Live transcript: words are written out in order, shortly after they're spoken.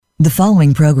The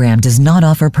following program does not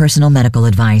offer personal medical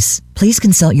advice. Please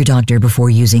consult your doctor before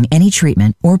using any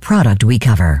treatment or product we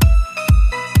cover.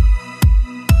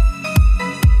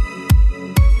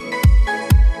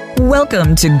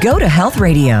 Welcome to Go to Health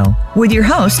Radio with your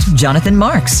host, Jonathan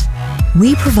Marks.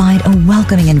 We provide a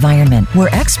welcoming environment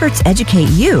where experts educate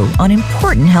you on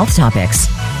important health topics,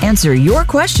 answer your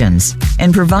questions,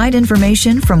 and provide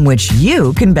information from which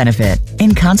you can benefit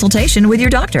in consultation with your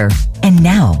doctor. And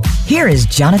now, here is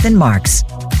Jonathan Marks.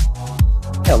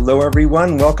 Hello,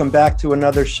 everyone. Welcome back to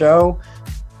another show.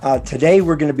 Today,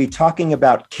 we're going to be talking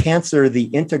about cancer, the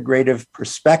integrative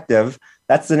perspective.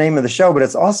 That's the name of the show, but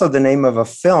it's also the name of a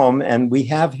film. And we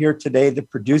have here today the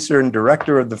producer and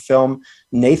director of the film,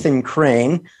 Nathan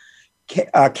Crane.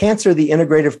 Cancer, the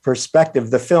Integrative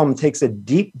Perspective, the film takes a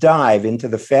deep dive into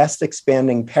the fast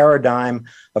expanding paradigm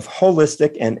of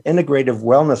holistic and integrative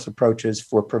wellness approaches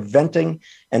for preventing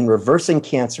and reversing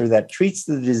cancer that treats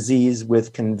the disease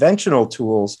with conventional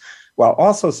tools while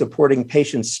also supporting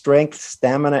patients' strength,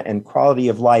 stamina, and quality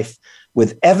of life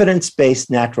with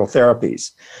evidence-based natural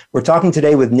therapies. We're talking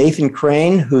today with Nathan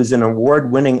Crane, who's an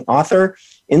award-winning author,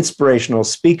 inspirational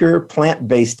speaker,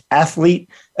 plant-based athlete,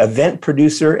 event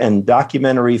producer, and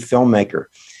documentary filmmaker.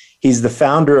 He's the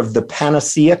founder of the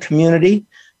Panacea Community,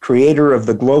 creator of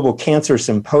the Global Cancer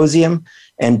Symposium,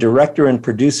 and director and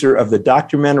producer of the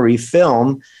documentary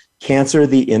film, Cancer,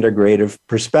 the Integrative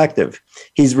Perspective.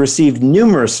 He's received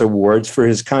numerous awards for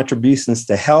his contributions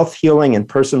to health, healing, and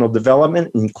personal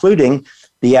development, including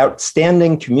the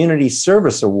Outstanding Community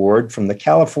Service Award from the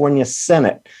California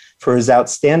Senate for his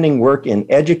outstanding work in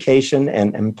education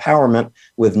and empowerment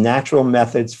with natural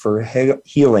methods for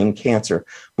healing cancer.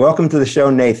 Welcome to the show,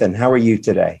 Nathan. How are you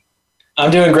today? I'm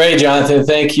doing great, Jonathan.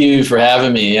 Thank you for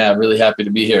having me. Yeah, really happy to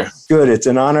be here. Good. It's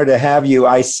an honor to have you.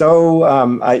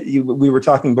 We were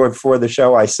talking before the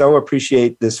show. I so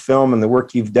appreciate this film and the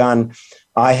work you've done.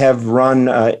 I have run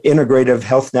integrative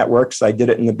health networks. I did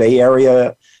it in the Bay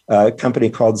Area, a company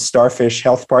called Starfish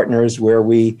Health Partners, where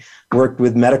we worked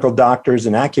with medical doctors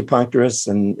and acupuncturists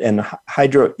and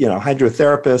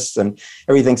hydrotherapists and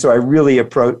everything. So I really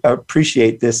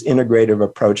appreciate this integrative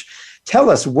approach.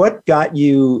 Tell us what got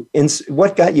you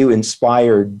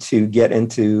inspired to get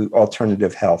into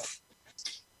alternative health?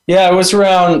 Yeah, it was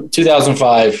around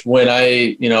 2005 when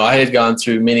I had gone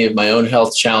through many of my own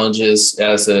health challenges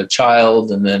as a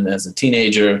child and then as a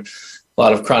teenager. A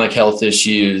lot of chronic health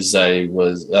issues. I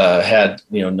had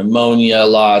pneumonia a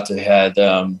lot. I had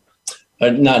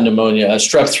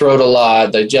strep throat a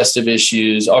lot, digestive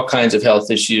issues, all kinds of health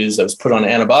issues. I was put on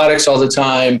antibiotics all the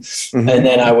time. Mm-hmm. And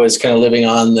then I was kind of living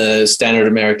on the standard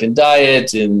American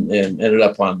diet and ended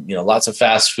up on, lots of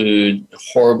fast food,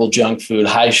 horrible junk food,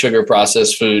 high sugar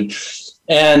processed food.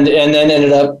 And then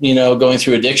ended up, going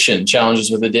through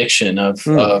challenges with addiction of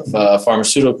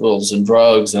pharmaceuticals and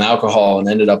drugs and alcohol, and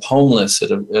ended up homeless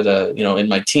in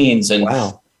my teens. And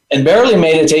wow. And barely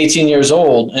made it to 18 years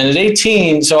old. And at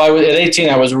 18,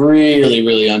 I was really,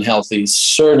 really unhealthy,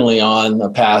 certainly on a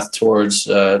path towards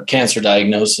cancer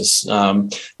diagnosis,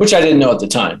 which I didn't know at the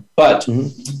time. But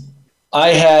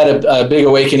I had a big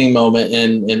awakening moment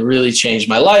and really changed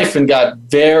my life and got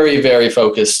very, very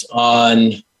focused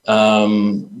on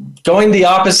going the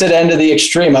opposite end of the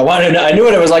extreme. I knew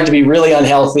what it was like to be really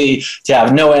unhealthy, to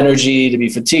have no energy, to be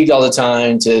fatigued all the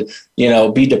time, to,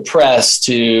 be depressed,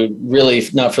 to really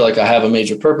not feel like I have a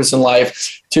major purpose in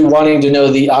life, to wanting to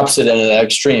know the opposite end of that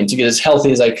extreme, to get as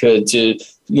healthy as I could, to,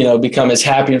 become as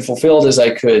happy and fulfilled as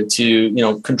I could,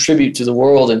 to, contribute to the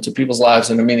world and to people's lives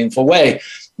in a meaningful way.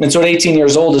 And so at 18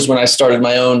 years old is when I started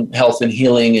my own health and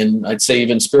healing, and I'd say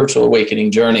even spiritual awakening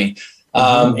journey.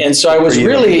 And so I was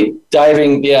really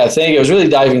diving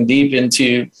deep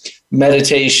into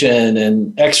meditation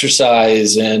and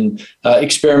exercise and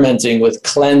experimenting with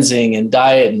cleansing and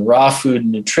diet and raw food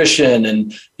and nutrition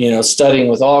and, studying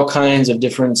with all kinds of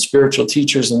different spiritual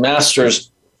teachers and masters.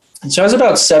 And so I was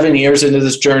about 7 years into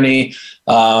this journey,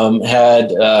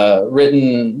 had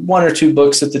written 1 or 2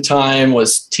 books at the time,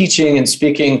 was teaching and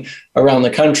speaking around the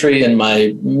country in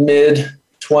my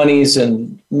mid-20s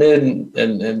and mid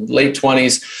and late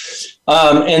 20s.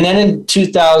 And then in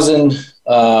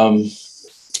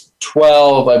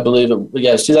 2012, I believe it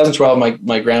was 2012,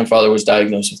 my grandfather was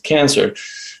diagnosed with cancer.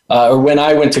 Or when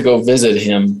I went to go visit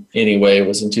him anyway, it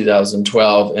was in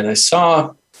 2012. And I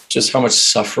saw just how much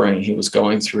suffering he was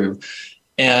going through.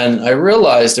 And I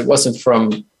realized it wasn't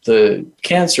from the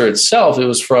cancer itself, it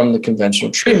was from the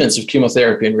conventional treatments of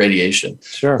chemotherapy and radiation.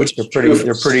 Sure, which they're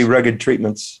pretty rugged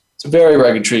treatments. It's very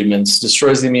rugged treatments,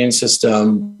 destroys the immune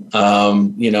system,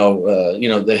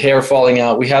 the hair falling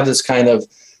out. We have this kind of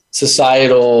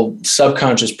societal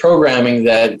subconscious programming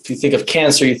that if you think of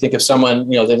cancer, you think of someone,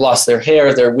 they've lost their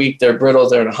hair, they're weak, they're brittle,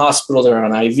 they're in a hospital, they're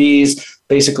on IVs,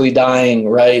 basically dying,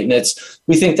 right? And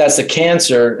we think that's the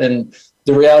cancer. And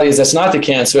the reality is that's not the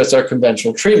cancer, it's our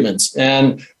conventional treatments.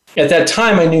 And at that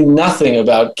time, I knew nothing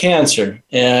about cancer,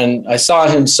 and I saw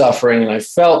him suffering, and I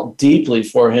felt deeply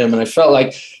for him, and I felt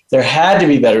like there had to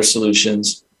be better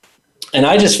solutions. And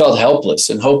I just felt helpless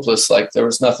and hopeless, like there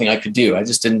was nothing I could do. I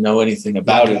just didn't know anything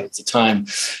about it at the time.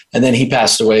 And then he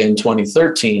passed away in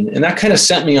 2013, and that kind of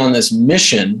sent me on this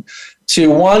mission to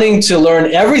wanting to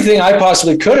learn everything I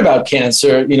possibly could about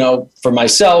cancer, for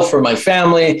myself, for my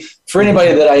family, for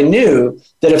anybody that I knew,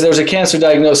 that if there's a cancer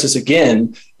diagnosis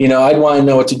again, I'd want to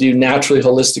know what to do naturally,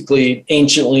 holistically,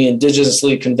 anciently,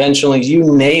 indigenously, conventionally,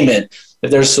 you name it.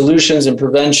 If there's solutions and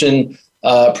prevention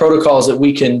protocols that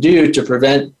we can do to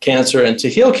prevent cancer and to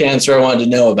heal cancer, I wanted to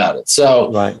know about it.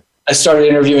 So I started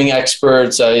interviewing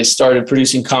experts. I started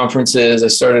producing conferences. I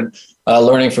started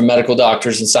learning from medical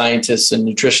doctors and scientists and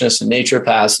nutritionists and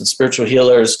naturopaths and spiritual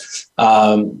healers.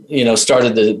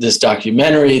 Started this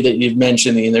documentary that you've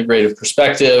mentioned, The Integrative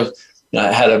Perspective.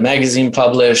 I had a magazine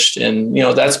published, and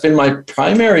that's been my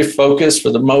primary focus for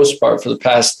the most part for the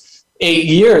past 8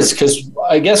 years. Because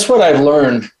I guess what I've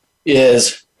learned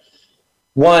is,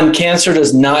 one, cancer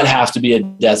does not have to be a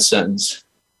death sentence.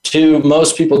 Two,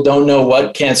 most people don't know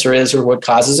what cancer is or what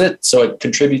causes it, so it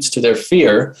contributes to their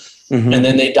fear. Mm-hmm. And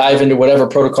then they dive into whatever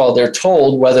protocol they're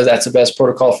told, whether that's the best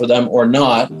protocol for them or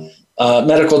not.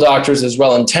 Medical doctors, as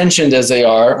well-intentioned as they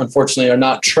are, unfortunately, are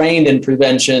not trained in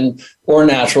prevention or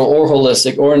natural or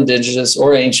holistic or indigenous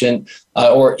or ancient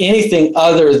or anything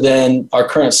other than our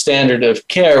current standard of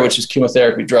care, which is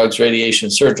chemotherapy, drugs, radiation,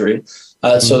 surgery.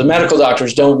 So the medical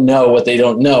doctors don't know what they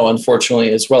don't know,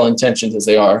 unfortunately, as well-intentioned as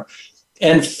they are.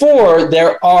 And four,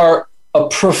 there's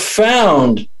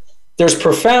profound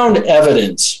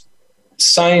evidence,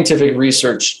 scientific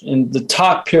research in the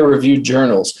top peer-reviewed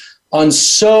journals on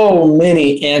so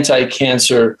many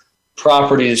anti-cancer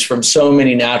properties from so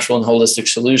many natural and holistic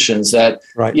solutions that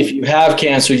if you have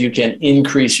cancer, you can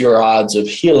increase your odds of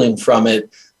healing from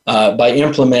it by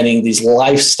implementing these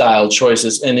lifestyle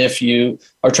choices. And if you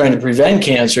are trying to prevent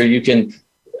cancer, you can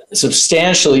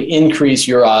substantially increase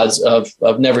your odds of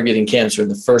never getting cancer in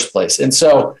the first place. And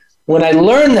so when I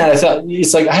learned that, I thought,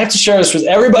 it's like, I have to share this with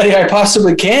everybody I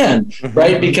possibly can,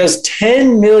 right? Because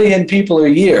 10 million people a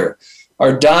year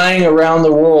are dying around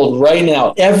the world right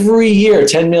now. Every year,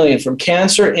 10 million from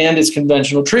cancer and its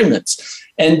conventional treatments.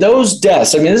 And those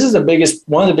deaths, this is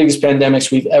one of the biggest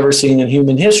pandemics we've ever seen in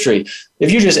human history.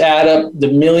 If you just add up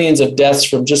the millions of deaths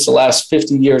from just the last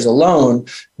 50 years alone,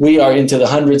 we are into the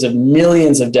hundreds of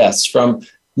millions of deaths from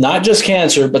not just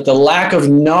cancer, but the lack of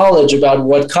knowledge about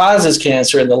what causes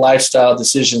cancer and the lifestyle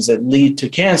decisions that lead to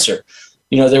cancer.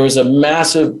 There was a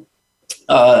massive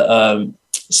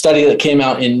study that came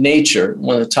out in Nature,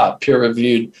 one of the top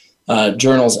peer-reviewed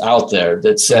journals out there,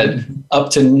 that said up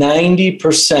to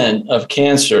 90% of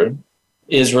cancer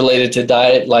is related to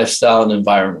diet, lifestyle, and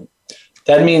environment.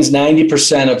 That means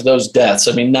 90% of those deaths,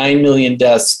 9 million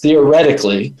deaths,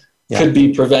 theoretically, could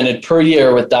be prevented per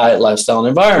year with diet, lifestyle, and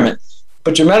environment.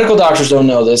 But your medical doctors don't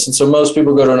know this. And so most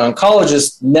people go to an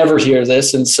oncologist, never hear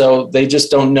this. And so they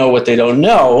just don't know what they don't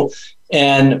know.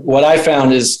 And what I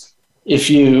found is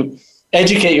if you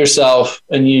educate yourself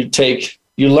and you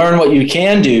learn what you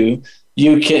can do,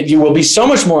 you will be so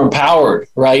much more empowered,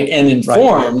 right, and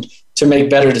informed to make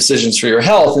better decisions for your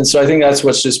health. And so I think that's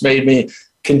what's just made me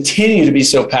continue to be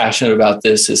so passionate about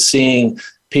this, is seeing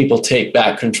people take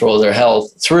back control of their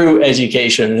health through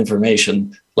education and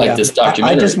information like this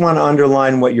documentary. I just want to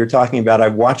underline what you're talking about.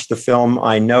 I've watched the film.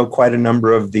 I know quite a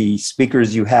number of the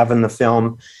speakers you have in the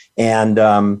film, and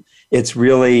it's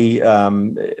really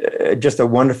just a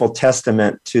wonderful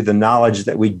testament to the knowledge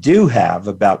that we do have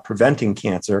about preventing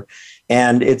cancer.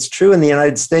 And it's true in the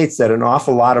United States that an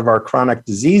awful lot of our chronic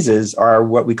diseases are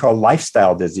what we call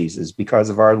lifestyle diseases because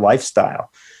of our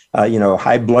lifestyle.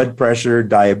 High blood pressure,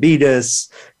 diabetes,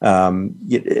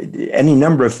 any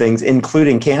number of things,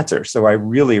 including cancer. So I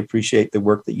really appreciate the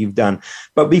work that you've done.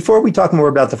 But before we talk more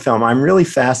about the film, I'm really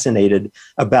fascinated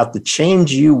about the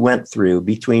change you went through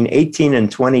between 18 and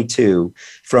 22,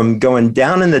 from going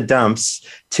down in the dumps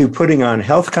to putting on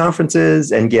health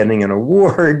conferences and getting an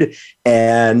award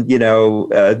and,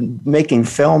 making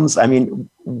films.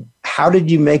 How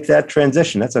did you make that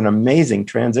transition? That's an amazing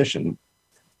transition.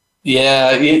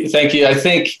 Yeah, thank you. I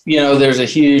think, there's a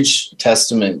huge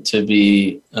testament to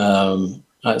be,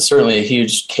 certainly a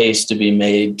huge case to be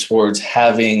made towards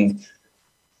having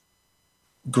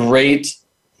great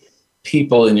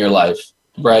people in your life.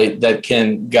 right, that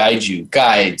can guide you,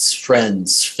 guides,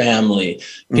 friends, family,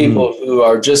 people who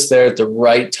are just there at the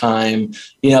right time.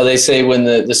 They say when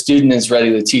the student is ready,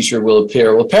 the teacher will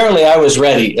appear. Well, apparently I was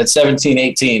ready at 17,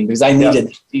 18 because I needed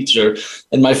a teacher.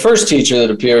 And my first teacher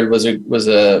that appeared was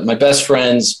my best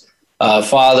friend's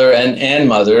father and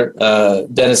mother,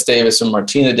 Dennis Davis and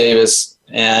Martina Davis.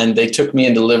 And they took me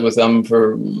in to live with them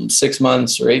for 6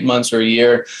 months or 8 months or a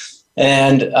year.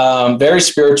 And very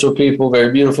spiritual people,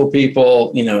 very beautiful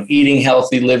people, eating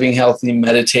healthy, living healthy,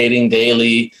 meditating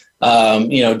daily,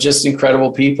 just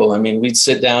incredible people. I mean, we'd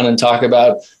sit down and talk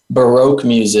about Baroque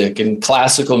music and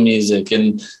classical music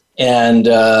and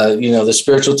the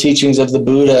spiritual teachings of the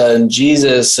Buddha and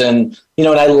Jesus. And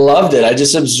I loved it. I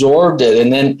just absorbed it.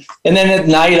 And then at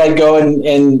night I'd go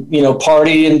and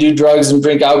party and do drugs and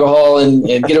drink alcohol and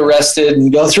get arrested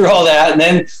and go through all that. And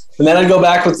then I'd go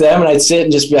back with them and I'd sit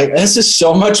and just be like, this is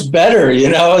so much better,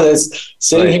 this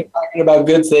sitting here talking about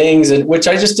good things, and which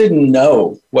I just didn't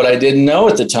know. What I didn't know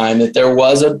at the time, that there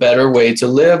was a better way to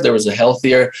live. There was a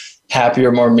healthier,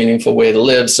 happier, more meaningful way to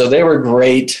live. So they were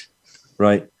great.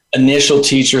 Right. Initial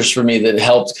teachers for me that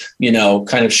helped,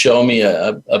 kind of show me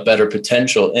a better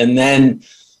potential. And then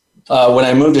when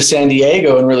I moved to San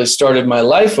Diego and really started my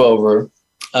life over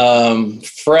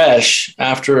fresh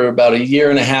after about a year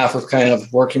and a half of kind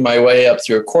of working my way up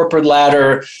through a corporate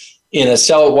ladder in a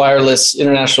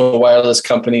international wireless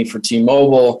company for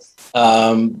T-Mobile,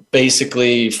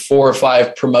 basically 4 or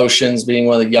 5 promotions, being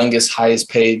one of the youngest, highest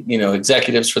paid,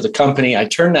 executives for the company. I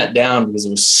turned that down because it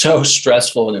was so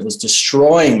stressful and it was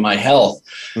destroying my health.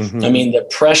 I mean, the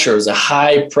pressure was a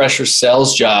high pressure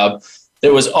sales job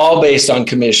that was all based on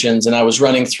commissions. And I was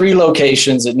running 3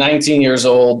 locations at 19 years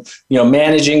old,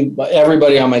 managing.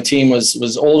 Everybody on my team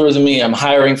was older than me. I'm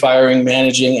hiring, firing,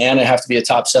 managing, and I have to be a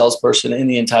top salesperson in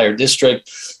the entire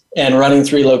district. And running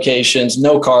 3 locations,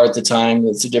 no car at the time.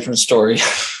 That's a different story.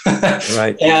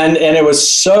 Right. And it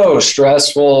was so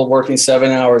stressful, working 7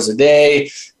 hours a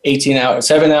day,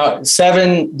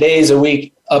 7 days a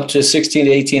week, up to 16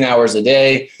 to 18 hours a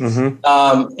day.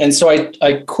 And so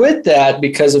I quit that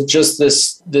because of just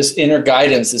this inner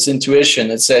guidance, this intuition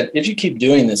that said, if you keep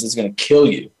doing this, it's going to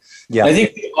kill you. Yeah. I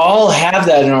think we all have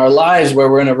that in our lives, where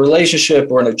we're in a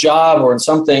relationship or in a job or in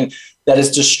something that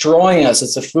is destroying us.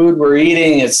 It's the food we're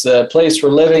eating. It's the place we're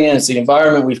living in. It's the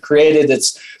environment we've created.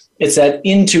 It's that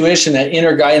intuition, that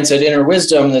inner guidance, that inner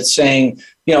wisdom that's saying,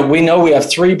 we know we have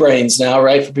 3 brains now,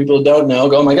 right? For people who don't know,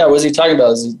 go, oh my God, what is he talking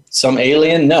about? Is he some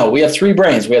alien? No, we have 3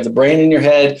 brains. We have the brain in your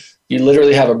head. You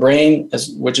literally have a brain,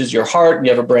 which is your heart, and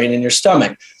you have a brain in your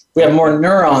stomach. We have more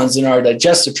neurons in our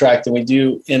digestive tract than we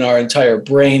do in our entire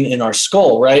brain in our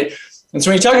skull, right? And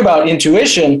so when you talk about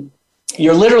intuition,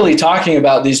 you're literally talking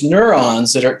about these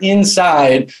neurons that are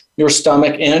inside your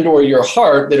stomach and or your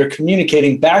heart that are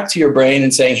communicating back to your brain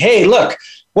and saying, hey, look,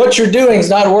 what you're doing is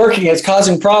not working. It's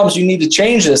causing problems. You need to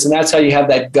change this. And that's how you have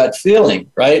that gut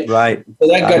feeling, right? Right. So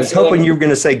that gut I was hoping you were going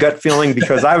to say gut feeling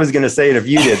because I was going to say it if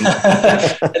you didn't.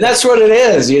 And that's what it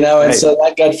is, And right. So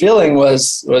that gut feeling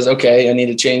was, okay, I need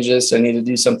to change this. I need to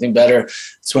do something better.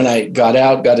 It's when I got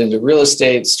into real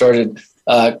estate, started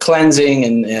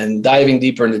cleansing and diving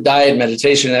deeper into diet,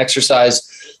 meditation, and exercise.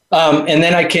 And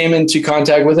then I came into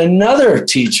contact with another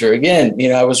teacher. Again,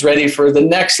 I was ready for the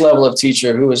next level of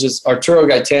teacher, who was just Arturo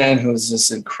Gaitan, who was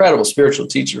this incredible spiritual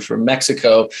teacher from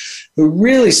Mexico, who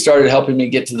really started helping me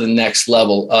get to the next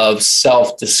level of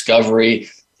self-discovery,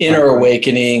 inner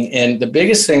awakening. And the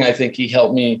biggest thing I think he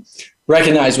helped me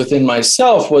recognize within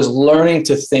myself was learning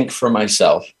to think for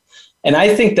myself. And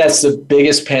I think that's the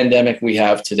biggest pandemic we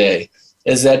have today,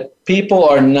 is that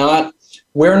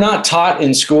we're not taught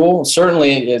in school.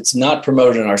 Certainly it's not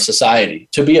promoted in our society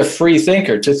to be a free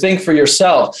thinker, to think for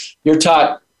yourself. You're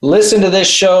taught, listen to this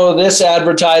show, this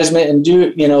advertisement,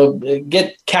 and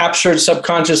get captured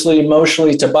subconsciously,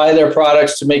 emotionally to buy their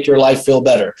products to make your life feel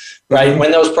better, right?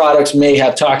 When those products may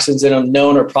have toxins in them,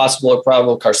 known or possible or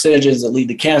probable carcinogens that lead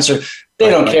to cancer. They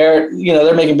don't care.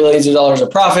 They're making billions of dollars of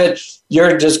profit.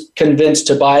 You're just convinced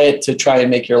to buy it to try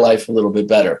and make your life a little bit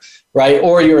better, right?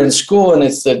 Or you're in school and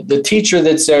it's the teacher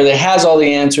that's there that has all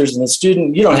the answers, and the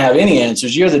student, you don't have any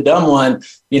answers. You're the dumb one.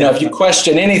 If you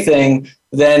question anything,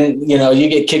 then, you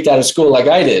get kicked out of school like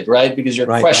I did, right? Because you're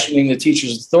questioning the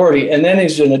teacher's authority. And then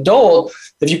as an adult,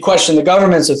 if you question the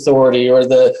government's authority or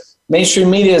the mainstream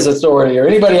media's authority or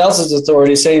anybody else's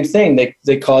authority, same thing.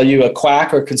 They call you a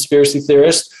quack or conspiracy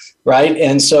theorist, right?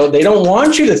 And so they don't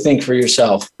want you to think for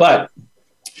yourself. But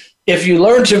if you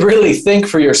learn to really think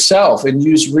for yourself and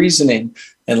use reasoning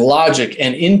and logic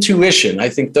and intuition, I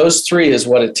think those 3 is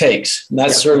what it takes. And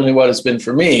that's certainly what it's been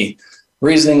for me.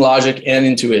 reasoning, logic, and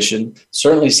intuition.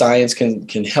 Certainly science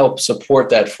can help support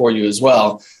that for you as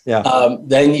well. Yeah.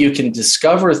 Then you can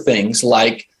discover things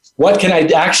like, what can I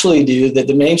actually do that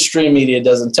the mainstream media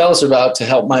doesn't tell us about to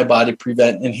help my body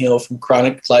prevent and heal from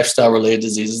chronic lifestyle-related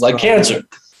diseases like cancer?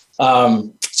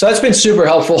 So that's been super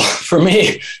helpful for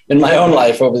me in my own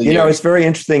life over the years. It's very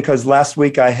interesting because last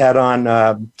week I had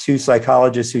on two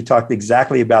psychologists who talked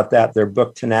exactly about that, their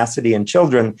book, Tenacity in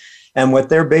Children. And what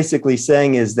they're basically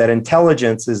saying is that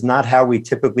intelligence is not how we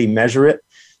typically measure it,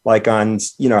 like on,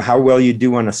 how well you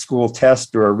do on a school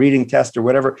test or a reading test or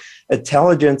whatever.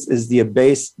 Intelligence is the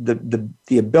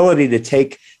ability to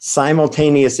take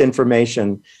simultaneous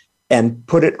information and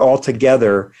put it all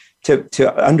together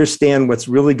to understand what's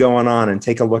really going on and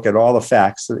take a look at all the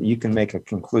facts so that you can make a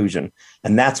conclusion.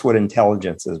 And that's what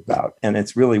intelligence is about. And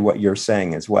it's really what you're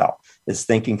saying as well, is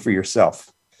thinking for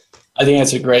yourself. I think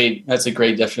that's a great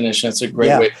definition. That's a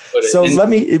great way to put it. So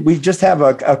we just have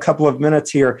a couple of minutes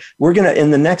here.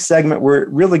 In the next segment, we're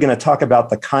really going to talk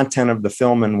about the content of the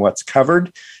film and what's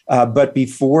covered. But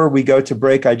before we go to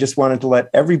break, I just wanted to let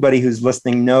everybody who's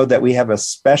listening know that we have a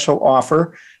special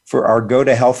offer for our Go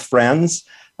to Health friends.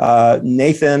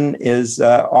 Nathan is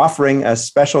offering a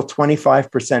special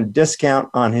 25% discount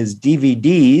on his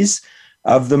DVDs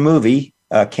of the movie,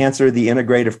 Cancer, the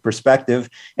Integrative Perspective.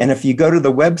 And if you go to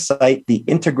the website,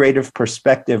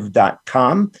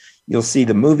 theintegrativeperspective.com, you'll see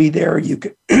the movie there. You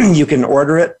can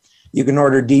order it. You can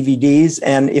order DVDs.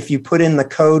 And if you put in the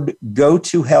code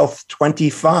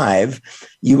GoToHealth25,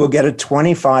 you will get a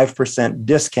 25%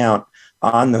 discount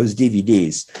on those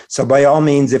DVDs. So by all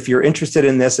means, if you're interested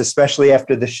in this, especially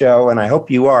after the show, and I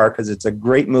hope you are, because it's a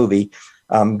great movie,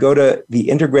 go to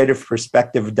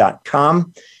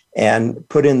theintegrativeperspective.com and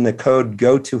put in the code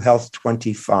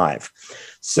GoToHealth25.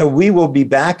 So we will be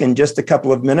back in just a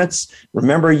couple of minutes.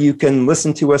 Remember, you can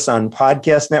listen to us on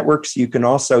podcast networks. You can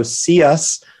also see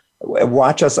us,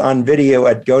 watch us on video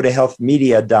at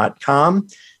gotohealthmedia.com.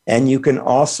 And you can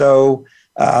also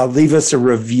leave us a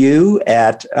review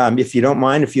at, if you don't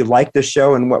mind, if you like the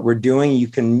show and what we're doing, you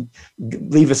can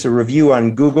leave us a review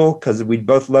on Google because we'd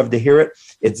both love to hear it.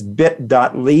 It's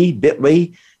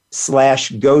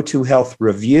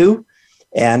bit.ly/GoToHealthReview.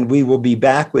 And we will be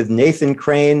back with Nathan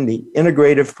Crane, the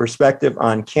Integrative Perspective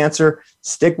on Cancer.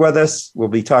 Stick with us. We'll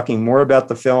be talking more about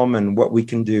the film and what we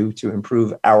can do to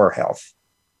improve our health.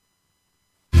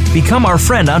 Become our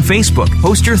friend on Facebook.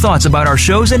 Post your thoughts about our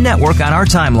shows and network on our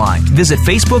timeline. Visit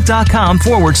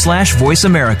facebook.com/Voice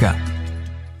America.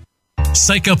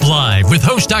 Psych Up Live with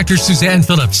host Dr. Suzanne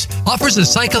Phillips offers a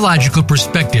psychological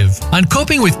perspective on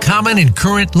coping with common and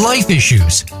current life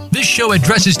issues. This show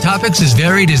addresses topics as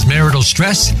varied as marital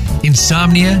stress,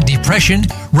 insomnia, depression,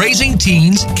 raising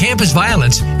teens, campus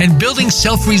violence, and building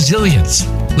self-resilience.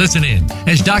 Listen in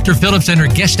as Dr. Phillips and her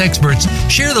guest experts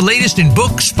share the latest in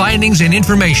books, findings, and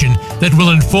information that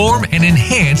will inform and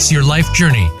enhance your life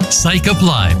journey. Psych Up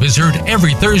Live is heard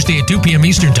every Thursday at 2 p.m.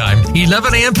 Eastern Time,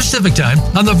 11 a.m. Pacific Time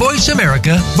on the Voice America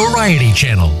Variety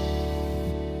Channel.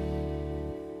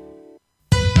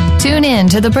 Tune in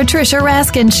to The Patricia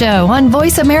Raskin Show on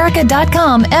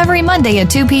VoiceAmerica.com every Monday at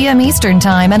 2 p.m. Eastern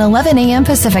Time and 11 a.m.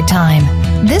 Pacific Time.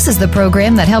 This is the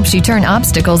program that helps you turn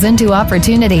obstacles into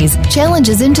opportunities,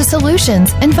 challenges into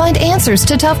solutions, and find answers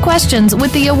to tough questions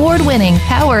with the award-winning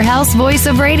powerhouse voice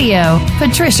of radio,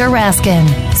 Patricia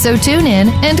Raskin. So tune in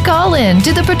and call in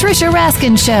to The Patricia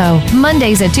Raskin Show,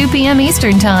 Mondays at 2 p.m.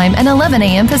 Eastern Time and 11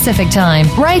 a.m. Pacific Time,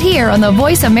 right here on the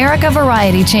Voice America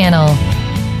Variety Channel.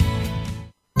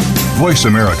 Voice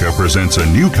America presents a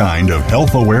new kind of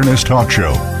health awareness talk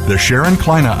show, the Sharon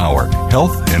Kleina Hour,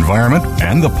 Health, Environment,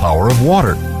 and the Power of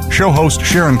Water. Show host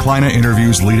Sharon Kleina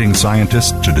interviews leading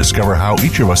scientists to discover how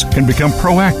each of us can become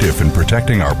proactive in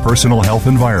protecting our personal health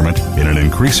environment in an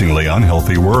increasingly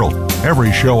unhealthy world.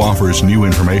 Every show offers new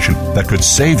information that could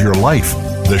save your life.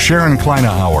 The Sharon Kleina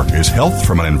Hour is health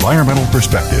from an environmental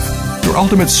perspective, your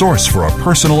ultimate source for a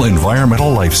personal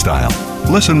environmental lifestyle.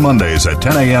 Listen Mondays at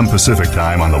 10 a.m. Pacific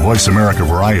Time on the Voice America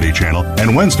Variety Channel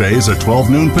and Wednesdays at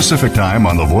 12 noon Pacific Time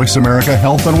on the Voice America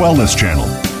Health and Wellness Channel.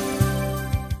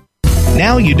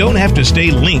 Now you don't have to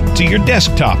stay linked to your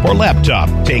desktop or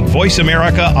laptop. Take Voice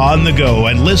America on the go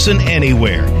and listen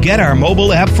anywhere. Get our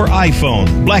mobile app for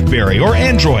iPhone, BlackBerry, or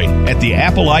Android at the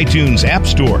Apple iTunes App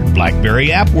Store,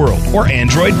 BlackBerry App World, or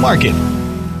Android Market.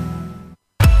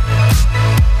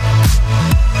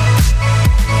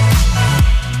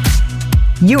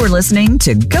 You are listening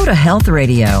to Go to Health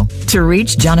Radio. To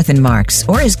reach Jonathan Marks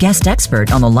or his guest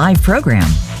expert on the live program,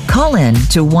 call in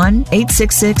to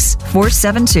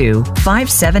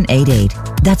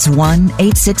 1-866-472-5788. That's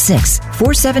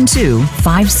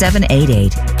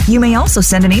 1-866-472-5788. You may also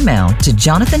send an email to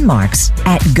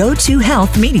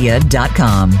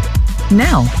jonathanmarks@gotohealthmedia.com.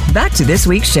 Now, back to this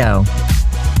week's show.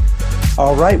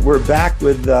 All right, we're back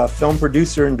with film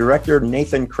producer and director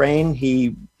Nathan Crane.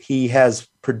 He has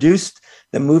produced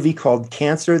the movie called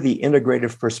Cancer, The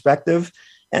Integrative Perspective.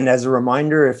 And as a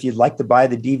reminder, if you'd like to buy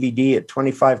the DVD at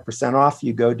 25% off,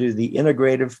 you go to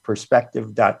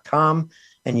theintegrativeperspective.com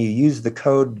and you use the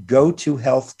code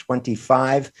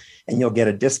GoToHealth25 and you'll get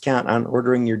a discount on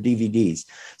ordering your DVDs.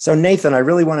 So Nathan, I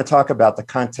really want to talk about the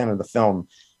content of the film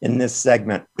in this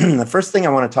segment. The first thing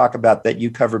I want to talk about that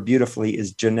you cover beautifully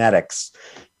is genetics.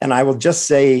 And I will just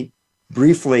say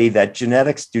briefly that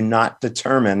genetics do not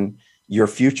determine your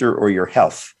future or your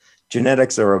health.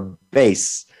 Genetics are a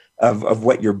base of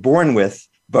what you're born with,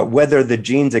 but whether the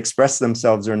genes express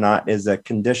themselves or not is a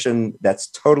condition that's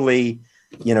totally,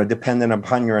 dependent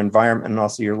upon your environment and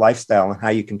also your lifestyle and how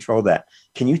you control that.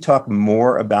 Can you talk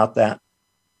more about that?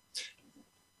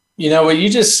 What you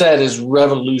just said is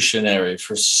revolutionary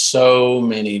for so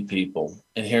many people.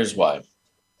 And here's why.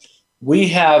 We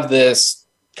have this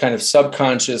kind of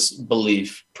subconscious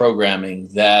belief programming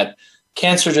that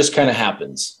cancer just kind of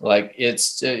happens. Like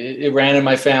it ran in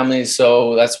my family,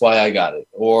 so that's why I got it.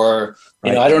 Or,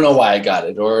 I don't know why I got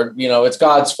it. Or, it's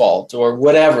God's fault or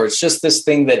whatever. It's just this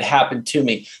thing that happened to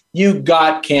me. You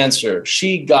got cancer.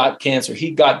 She got cancer.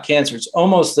 He got cancer. It's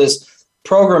almost this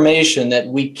programmation that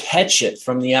we catch it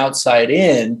from the outside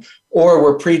in, or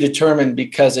we're predetermined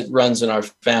because it runs in our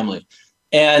family.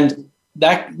 And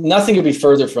that nothing could be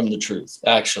further from the truth,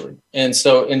 actually. And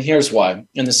here's why.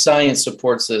 And the science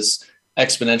supports this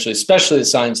exponentially, especially the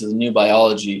science of the new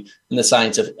biology and the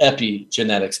science of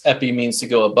epigenetics. Epi means to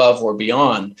go above or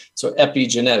beyond. So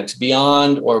epigenetics,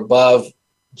 beyond or above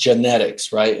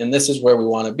genetics, right? And this is where we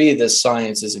want to be. This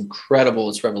science is incredible.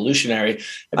 It's revolutionary.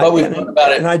 But we learn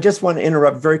about it. And I just want to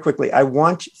interrupt very quickly. I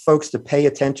want folks to pay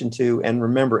attention to and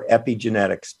remember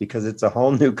epigenetics because it's a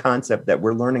whole new concept that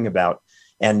we're learning about.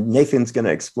 And Nathan's going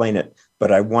to explain it.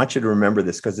 But I want you to remember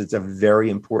this because it's a very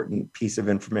important piece of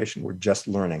information we're just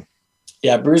learning.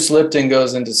 Yeah, Bruce Lipton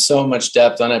goes into so much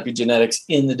depth on epigenetics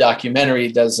in the documentary.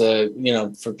 He does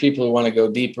for people who want to go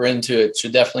deeper into it,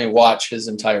 should definitely watch his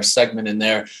entire segment in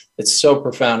there. It's so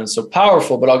profound and so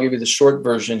powerful, but I'll give you the short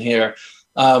version here.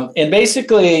 And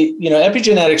basically,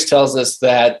 epigenetics tells us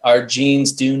that our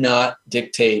genes do not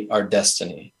dictate our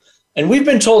destiny. And we've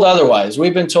been told otherwise.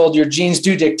 We've been told your genes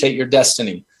do dictate your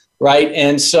destiny. Right.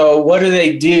 And so what do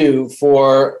they do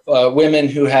for women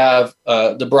who have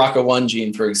the BRCA1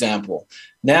 gene, for example?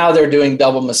 Now they're doing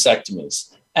double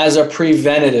mastectomies as a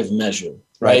preventative measure,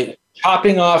 right?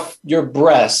 Chopping off your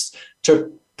breasts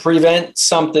to prevent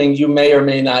something you may or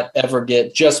may not ever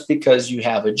get just because you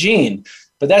have a gene.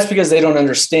 But that's because they don't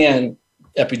understand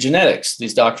epigenetics.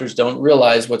 These doctors don't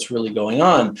realize what's really going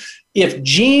on. If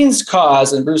genes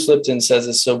cause, and Bruce Lipton says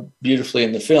this so beautifully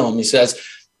in the film, he says,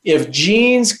 if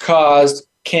genes caused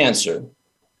cancer,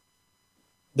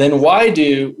 then why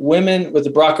do women with the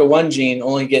BRCA1 gene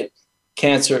only get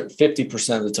cancer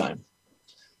 50% of the time?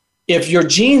 If your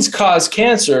genes cause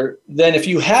cancer, then if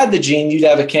you had the gene, you'd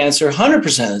have a cancer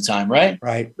 100% of the time, right?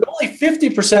 Right. But only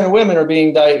 50% of women are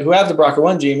who have the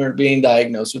BRCA1 gene are being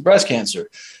diagnosed with breast cancer.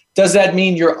 Does that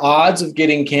mean your odds of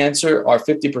getting cancer are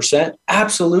 50%?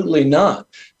 Absolutely not.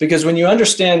 Because when you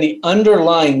understand the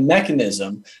underlying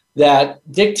mechanism that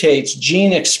dictates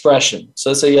gene expression.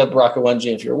 So let's say you have BRCA1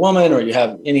 gene if you're a woman, or you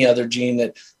have any other gene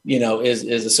that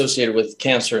is associated with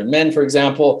cancer in men, for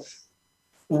example.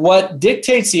 What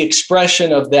dictates the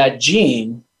expression of that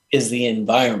gene is the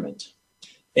environment.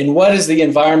 And what is the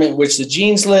environment in which the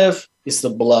genes live? It's the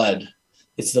blood.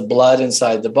 It's the blood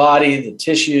inside the body, the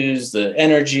tissues, the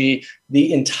energy.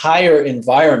 The entire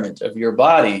environment of your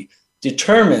body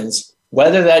determines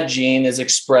whether that gene is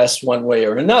expressed one way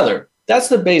or another. That's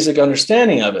the basic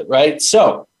understanding of it, right?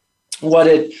 So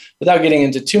without getting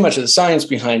into too much of the science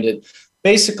behind it,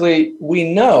 basically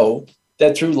we know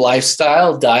that through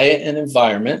lifestyle, diet, and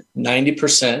environment,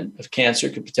 90% of cancer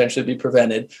could potentially be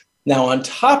prevented. Now, on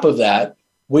top of that,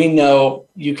 we know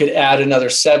you could add another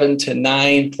 7 to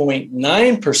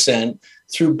 9.9%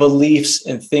 through beliefs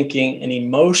and thinking and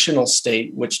emotional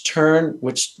state, which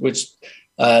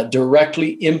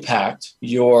directly impact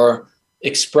your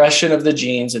expression of the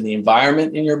genes and the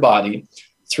environment in your body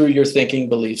through your thinking,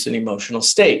 beliefs, and emotional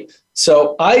state.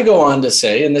 So I go on to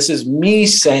say, and this is me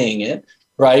saying it,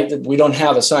 right? That we don't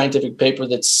have a scientific paper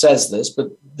that says this, but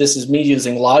this is me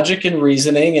using logic and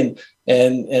reasoning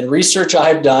and research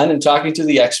I've done and talking to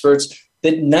the experts,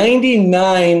 that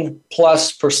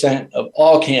 99+% of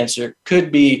all cancer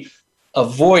could be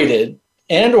avoided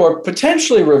and or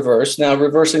potentially reversed. Now,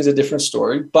 reversing is a different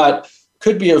story, but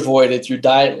could be avoided through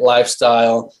diet,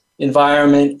 lifestyle,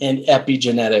 environment, and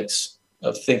epigenetics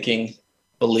of thinking,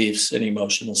 beliefs, and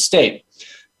emotional state.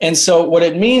 And so what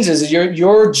it means is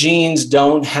your genes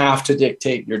don't have to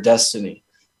dictate your destiny.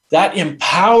 That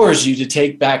empowers you to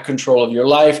take back control of your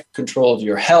life, control of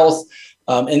your health.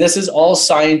 And this is all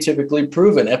scientifically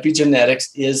proven.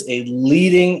 Epigenetics is a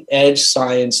leading edge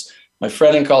science. My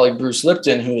friend and colleague, Bruce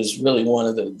Lipton, who is really one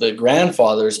of the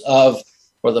grandfathers of,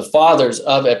 or the fathers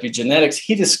of epigenetics,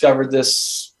 he discovered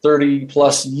this 30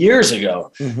 plus years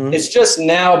ago. Mm-hmm. It's just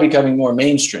now becoming more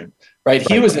mainstream, right?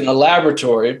 He was in a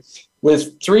laboratory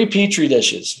with 3 Petri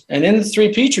dishes. And in the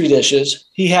 3 Petri dishes,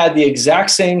 he had the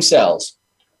exact same cells.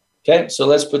 Okay, so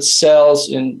let's put cells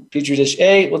in Petri dish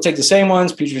A. We'll take the same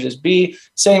ones, Petri dish B,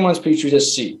 same ones, Petri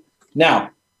dish C. Now,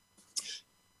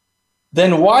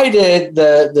 then why did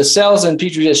the cells in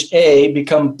Petri dish A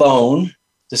become bone,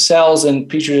 the cells in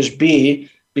Petri dish B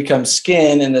become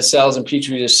skin, and the cells in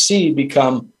Petri dish C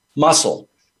become muscle?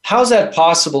 How's that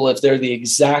possible if they're the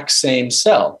exact same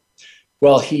cell?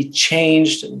 Well, he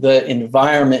changed the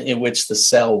environment in which the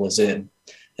cell was in.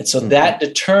 And so that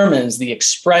determines the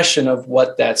expression of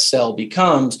what that cell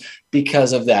becomes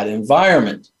because of that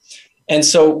environment. And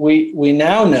so we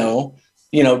now know,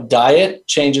 diet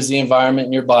changes the environment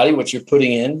in your body, what you're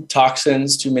putting in,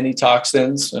 toxins, too many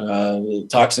toxins,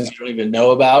 toxins you don't even know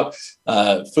about,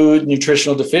 food,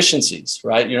 nutritional deficiencies,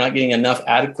 right? You're not getting enough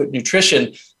adequate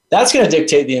nutrition. That's going to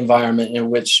dictate the environment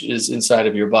in which is inside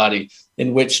of your body,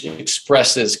 in which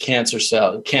expresses cancer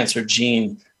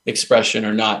gene expression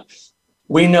or not.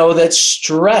 We know that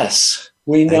stress,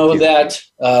 we know that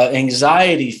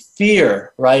anxiety,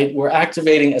 fear, right? We're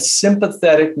activating a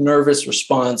sympathetic nervous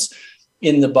response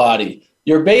in the body.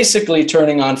 You're basically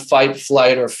turning on fight,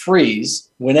 flight, or freeze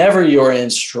whenever you're in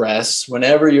stress,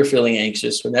 whenever you're feeling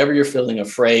anxious, whenever you're feeling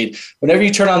afraid, whenever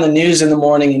you turn on the news in the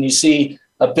morning and you see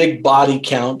a big body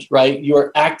count, right?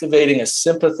 You're activating a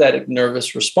sympathetic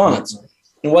nervous response.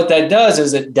 And what that does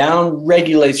is it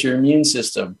down-regulates your immune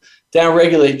system.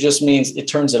 Down-regulate just means it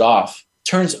turns it off. It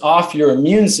turns off your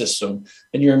immune system.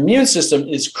 And your immune system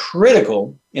is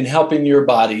critical in helping your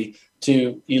body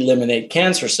to eliminate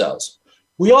cancer cells.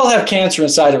 We all have cancer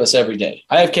inside of us every day.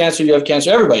 I have cancer, you have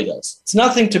cancer, everybody does. It's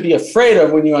nothing to be afraid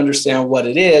of when you understand what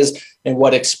it is and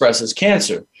what expresses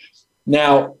cancer.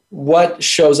 Now, what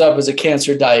shows up as a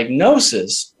cancer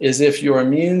diagnosis is if your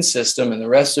immune system and the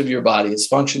rest of your body is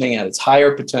functioning at its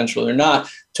higher potential or not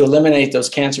to eliminate those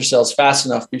cancer cells fast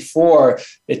enough before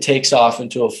it takes off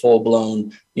into a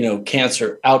full-blown,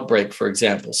 cancer outbreak, for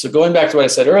example. So going back to what I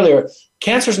said earlier,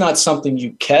 cancer is not something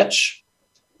you catch.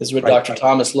 This is what Dr.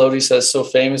 Thomas Lodi says so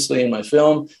famously in my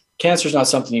film. Cancer is not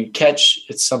something you catch,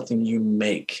 it's something you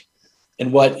make.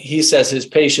 And what he says his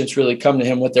patients really come to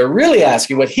him, what they're really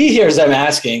asking, what he hears them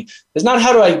asking is not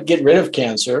how do I get rid of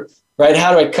cancer, right?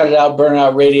 How do I cut it out, burn it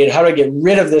out, radiate it? How do I get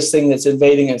rid of this thing that's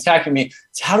invading and attacking me?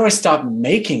 It's how do I stop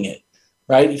making it,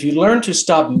 right? If you learn to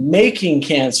stop making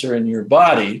cancer in your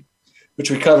body,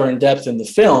 which we cover in depth in the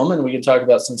film, and we can talk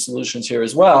about some solutions here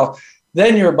as well,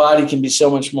 then your body can be so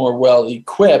much more well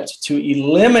equipped to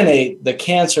eliminate the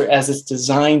cancer as it's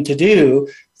designed to do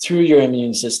through your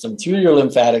immune system, through your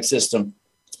lymphatic system,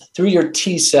 through your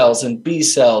T cells and B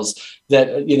cells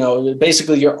that,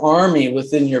 basically your army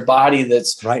within your body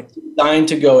that's designed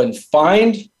to go and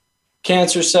find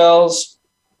cancer cells,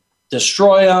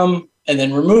 destroy them, and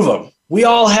then remove them. We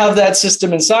all have that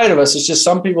system inside of us. It's just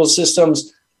some people's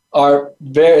systems are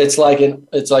it's like a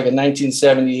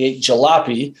 1978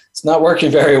 jalopy. It's not working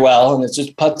very well, and it's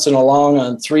just putzing along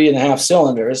on 3.5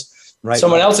 cylinders. Right.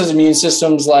 Someone else's immune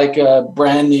system's like a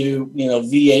brand new,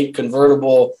 V8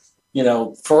 convertible,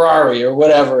 Ferrari or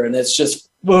whatever, and it's just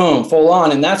boom, full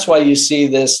on. And that's why you see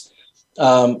this,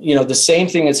 the same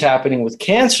thing that's happening with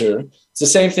cancer. It's the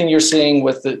same thing you're seeing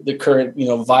with the current,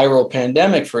 viral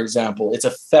pandemic, for example. It's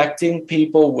affecting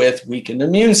people with weakened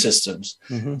immune systems.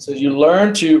 Mm-hmm. So you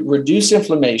learn to reduce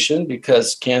inflammation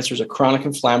because cancer is a chronic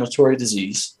inflammatory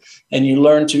disease, and you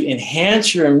learn to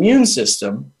enhance your immune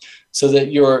system so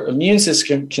that your immune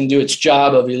system can do its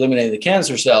job of eliminating the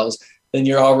cancer cells. Then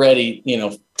you're already,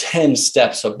 10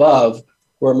 steps above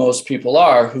where most people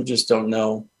are who just don't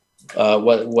know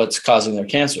what's causing their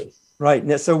cancer.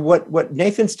 Right. So what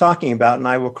Nathan's talking about, and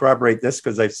I will corroborate this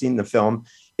because I've seen the film,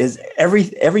 is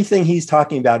everything he's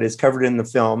talking about is covered in the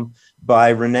film by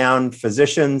renowned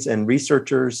physicians and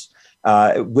researchers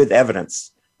with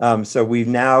evidence. So we've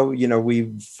now,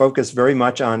 we've focused very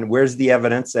much on where's the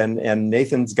evidence, and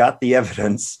Nathan's got the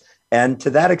evidence. And to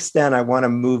that extent, I want to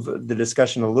move the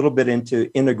discussion a little bit into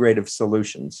integrative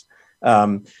solutions,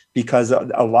 because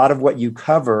a lot of what you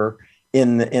cover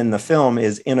in the film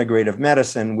is integrative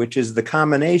medicine, which is the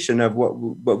combination of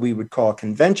what we would call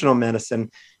conventional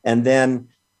medicine and then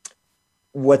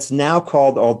what's now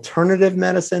called alternative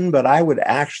medicine, but I would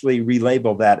actually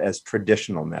relabel that as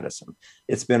traditional medicine.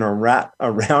 It's been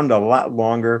around a lot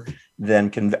longer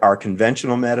than our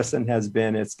conventional medicine has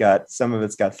been. Some of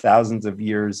it's got thousands of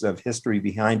years of history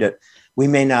behind it. We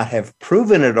may not have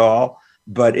proven it all,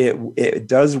 but it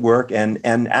does work. And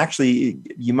actually,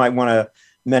 you might want to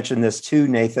mention this too,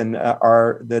 Nathan.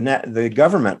 The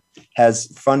government has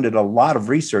funded a lot of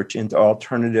research into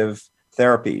alternative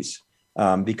therapies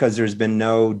because there's been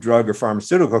no drug or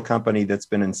pharmaceutical company that's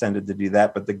been incented to do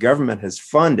that, but the government has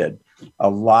funded a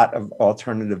lot of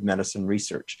alternative medicine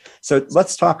research. So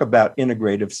let's talk about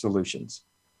integrative solutions.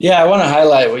 Yeah, I want to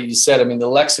highlight what you said. I mean, the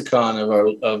lexicon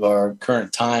of our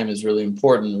current time is really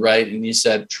important, right? And you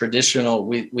said traditional.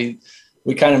 We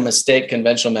kind of mistake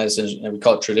conventional medicine and we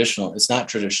call it traditional. It's not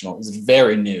traditional. It's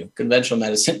very new. Conventional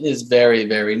medicine is very,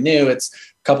 very new. It's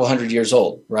a couple hundred years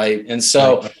old, right? And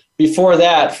so before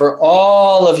that, for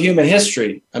all of human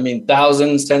history, I mean,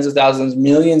 thousands, tens of thousands,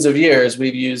 millions of years,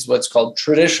 we've used what's called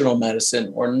traditional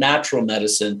medicine or natural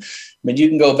medicine. I mean, you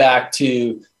can go back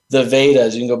to the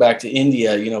Vedas, you can go back to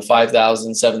India,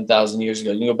 5,000, 7,000 years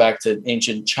ago. You can go back to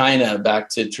ancient China, back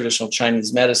to traditional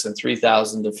Chinese medicine,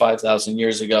 3,000 to 5,000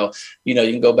 years ago. You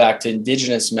can go back to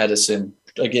indigenous medicine.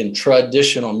 Again,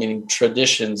 traditional, meaning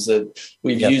traditions that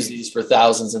we've used these for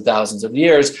thousands and thousands of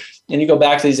years. And you go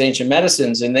back to these ancient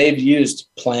medicines and they've used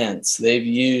plants, they've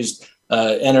used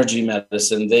energy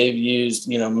medicine, they've used,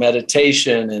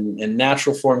 meditation and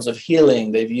natural forms of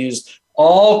healing. They've used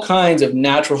all kinds of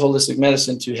natural holistic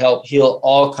medicine to help heal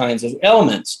all kinds of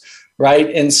ailments, right?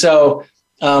 And so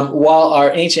while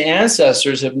our ancient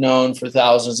ancestors have known for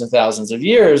thousands and thousands of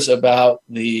years about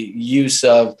the use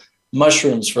of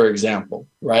mushrooms, for example,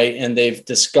 right? And they've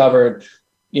discovered,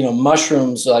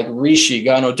 mushrooms like reishi,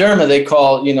 ganoderma, they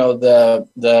call,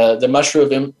 the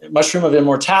mushroom of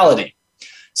immortality.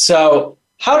 So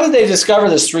how did they discover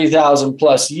this 3,000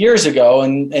 plus years ago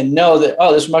and know that,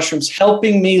 this mushroom's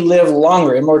helping me live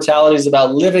longer? Immortality is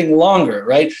about living longer,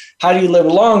 right? How do you live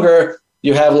longer?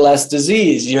 You have less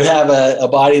disease. You have a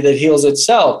body that heals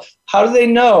itself. How do they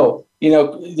know,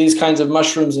 these kinds of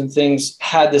mushrooms and things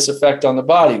had this effect on the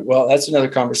body? Well, that's another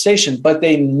conversation, but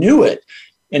they knew it.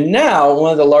 And now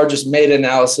one of the largest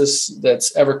meta-analysis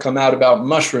that's ever come out about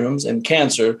mushrooms and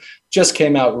cancer just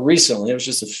came out recently. It was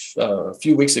just a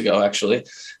few weeks ago, actually,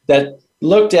 that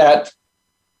looked at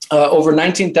over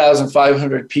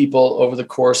 19,500 people over the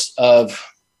course of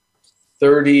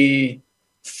 40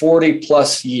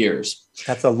 plus years.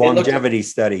 That's a longevity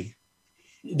study.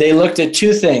 They looked at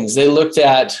two things. They looked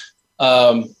at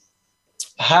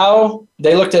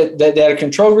they had a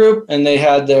control group and they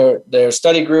had their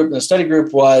study group. And the study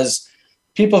group was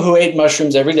people who ate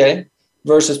mushrooms every day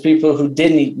versus people who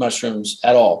didn't eat mushrooms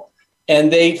at all.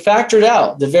 And they factored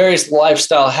out the various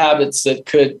lifestyle habits that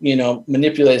could,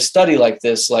 manipulate a study like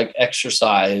this, like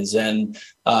exercise and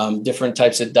different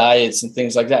types of diets and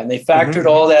things like that. And they factored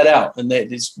all that out. And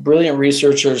these brilliant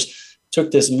researchers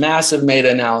took this massive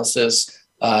meta-analysis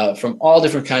from all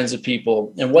different kinds of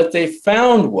people. And what they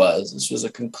found was, this was a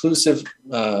conclusive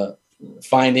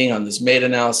finding on this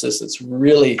meta-analysis that's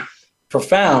really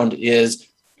profound, is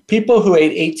people who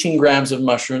ate 18 grams of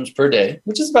mushrooms per day,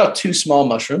 which is about 2 small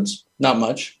mushrooms, not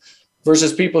much,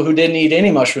 versus people who didn't eat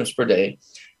any mushrooms per day,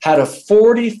 had a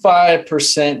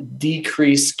 45%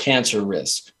 decreased cancer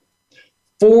risk.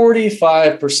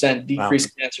 45%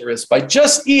 decreased cancer risk by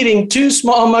just eating 2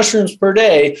 small mushrooms per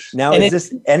day. Now, is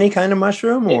this any kind of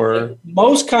mushroom or?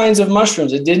 Most kinds of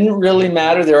mushrooms. It didn't really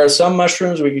matter. There are some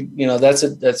mushrooms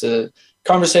that's a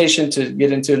conversation to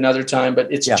get into another time,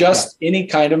 but it's any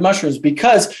kind of mushrooms,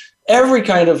 because every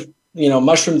kind of,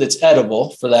 mushroom that's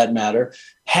edible, for that matter,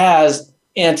 has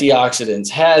antioxidants,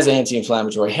 has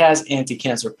anti-inflammatory, has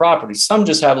anti-cancer properties. Some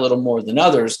just have a little more than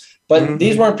others. But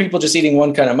these weren't people just eating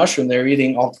one kind of mushroom. They were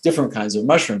eating all different kinds of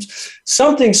mushrooms.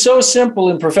 Something so simple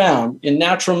and profound in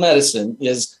natural medicine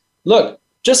is, look,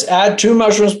 just add 2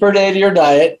 mushrooms per day to your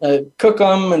diet, cook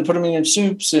them and put them in your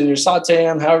soups and you saute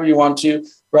them however you want to,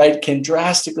 right? Can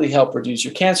drastically help reduce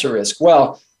your cancer risk.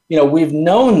 Well, we've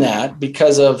known that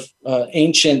because of our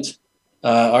ancient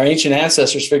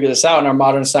ancestors figured this out, and our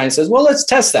modern science says, well, let's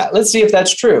test that. Let's see if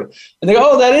that's true. And they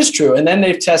go, oh, that is true. And then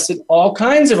they've tested all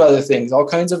kinds of other things, all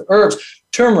kinds of herbs,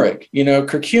 turmeric,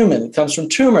 curcumin, it comes from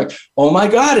turmeric. Oh my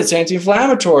God, it's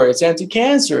anti-inflammatory, it's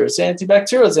anti-cancer, it's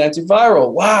antibacterial, it's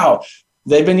antiviral. Wow.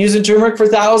 They've been using turmeric for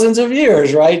thousands of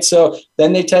years, right? So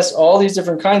then they test all these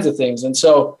different kinds of things. And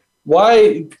so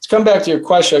to come back to your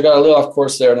question, I got a little off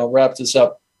course there and I'll wrap this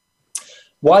up.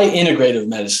 why integrative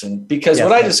medicine? Because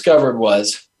what I discovered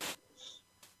was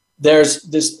there's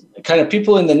this kind of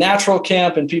people in the natural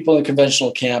camp and people in the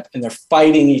conventional camp, and they're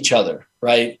fighting each other,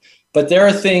 right? But there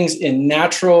are things in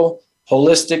natural,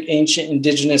 holistic, ancient,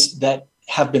 indigenous that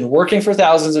have been working for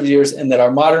thousands of years and that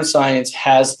our modern science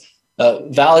has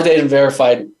validated and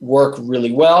verified work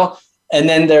really well. And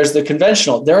then there's the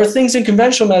conventional. There are things in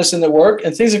conventional medicine that work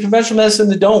and things in conventional medicine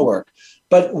that don't work.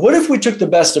 But what if we took the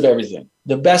best of everything,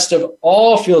 the best of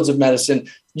all fields of medicine,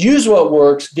 use what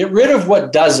works, get rid of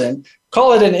what doesn't,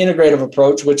 call it an integrative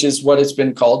approach, which is what it's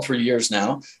been called for years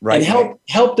now, and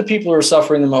help the people who are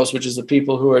suffering the most, which is the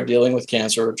people who are dealing with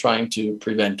cancer or trying to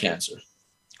prevent cancer.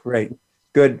 Great.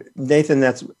 Good. Nathan,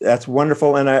 that's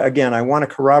wonderful. And I want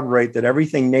to corroborate that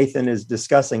everything Nathan is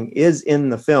discussing is in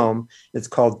the film. It's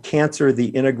called Cancer,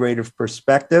 the Integrative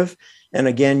Perspective. And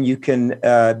again, you can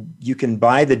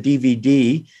buy the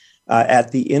DVD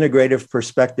at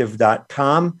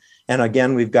theintegrativeperspective.com. And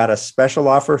again, we've got a special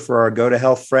offer for our Go to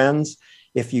Health friends.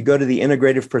 If you go to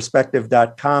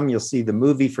theintegrativeperspective.com, you'll see the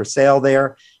movie for sale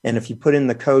there. And if you put in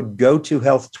the code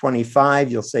GO2Health25,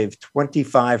 you'll save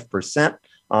 25%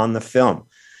 on the film.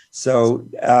 So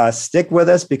stick with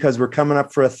us because we're coming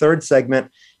up for a third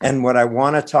segment. And what I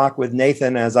want to talk with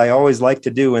Nathan, as I always like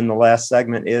to do in the last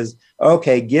segment, is,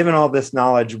 okay, given all this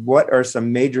knowledge, what are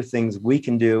some major things we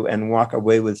can do and walk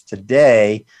away with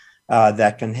today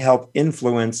that can help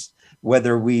influence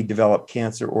whether we develop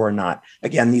cancer or not?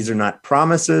 Again, these are not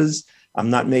promises. I'm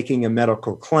not making a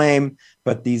medical claim,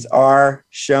 but these are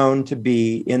shown to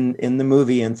be in the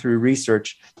movie and through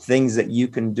research, things that you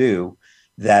can do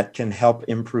that can help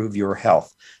improve your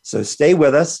health. So stay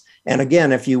with us. And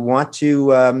again, if you want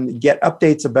to get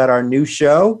updates about our new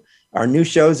shows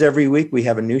every week, we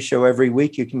have a new show every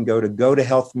week. You can go to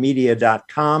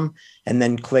gotohealthmedia.com and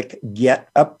then click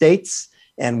Get Updates,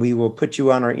 and we will put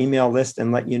you on our email list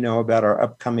and let you know about our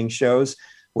upcoming shows.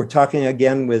 We're talking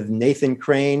again with Nathan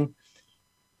Crane,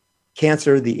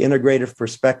 Cancer, the Integrative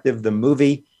Perspective, the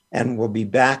movie, and we'll be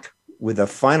back with a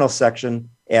final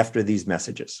section after these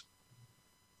messages.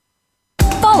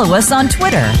 Follow us on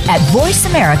Twitter at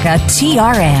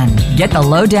VoiceAmericaTRN. Get the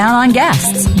lowdown on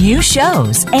guests, new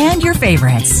shows, and your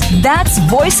favorites. That's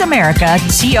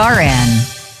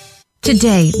VoiceAmericaTRN.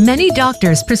 Today, many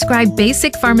doctors prescribe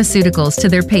basic pharmaceuticals to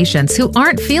their patients who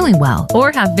aren't feeling well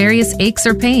or have various aches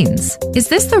or pains. Is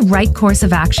this the right course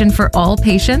of action for all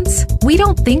patients? We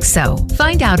don't think so.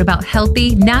 Find out about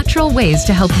healthy, natural ways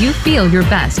to help you feel your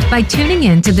best by tuning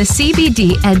in to the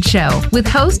CBD Ed Show with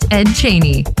host Ed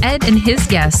Cheney. Ed and his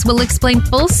guests will explain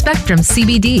full-spectrum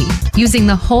CBD using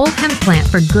the whole hemp plant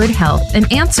for good health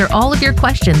and answer all of your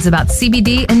questions about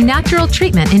CBD and natural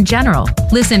treatment in general.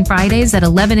 Listen Fridays at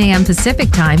 11 a.m.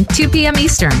 Pacific Time, 2 p.m.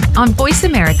 Eastern on Voice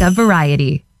America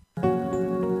Variety.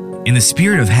 In the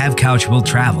spirit of Have Couch Will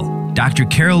Travel, Dr.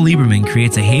 Carol Lieberman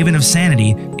creates a haven of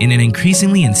sanity in an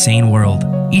increasingly insane world.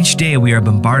 Each day we are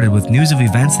bombarded with news of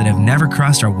events that have never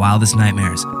crossed our wildest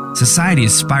nightmares. Society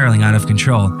is spiraling out of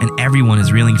control and everyone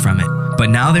is reeling from it. But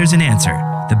now there's an answer.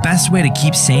 The best way to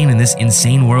keep sane in this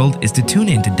insane world is to tune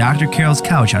in to Dr. Carol's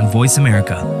Couch on Voice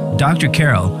America. Dr.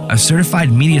 Carol, a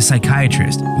certified media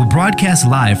psychiatrist, will broadcast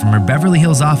live from her Beverly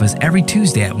Hills office every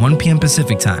Tuesday at 1 p.m.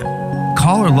 Pacific Time.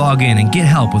 Call or log in and get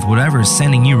help with whatever is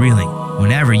sending you reeling,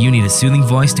 whenever you need a soothing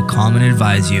voice to calm and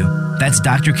advise you. That's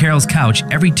Dr. Carol's Couch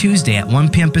every Tuesday at 1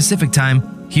 p.m. Pacific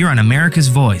Time here on America's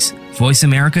Voice,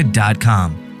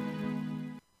 voiceamerica.com.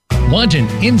 Want an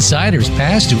insider's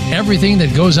pass to everything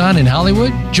that goes on in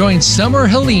Hollywood? Join Summer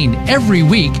Helene every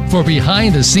week for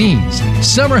Behind the Scenes.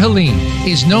 Summer Helene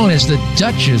is known as the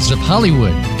Duchess of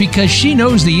Hollywood because she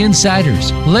knows the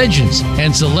insiders, legends,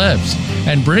 and celebs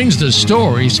and brings the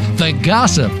stories, the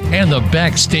gossip, and the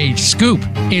backstage scoop.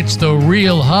 It's the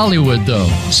real Hollywood, though,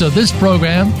 so this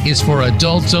program is for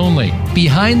adults only.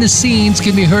 Behind the Scenes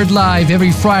can be heard live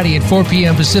every Friday at 4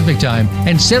 p.m. Pacific Time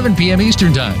and 7 p.m.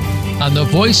 Eastern Time on the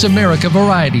Voice America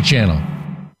Variety Channel.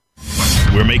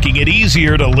 We're making it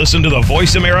easier to listen to the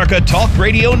Voice America Talk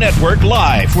Radio Network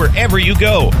live wherever you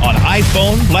go on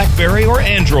iPhone, BlackBerry, or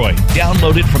Android.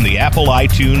 Download it from the Apple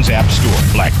iTunes App Store,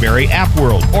 BlackBerry App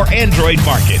World, or Android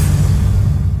Market.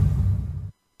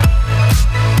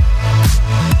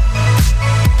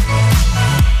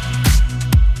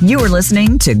 You are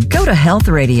listening to Go to Health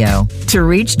Radio. To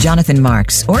reach Jonathan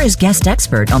Marks or his guest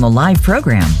expert on the live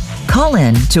program, call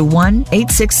in to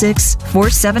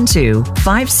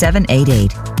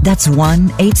 1-866-472-5788. That's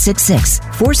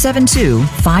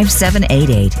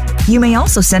 1-866-472-5788. You may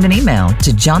also send an email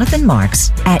to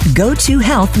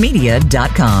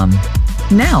jonathanmarks@gotohealthmedia.com.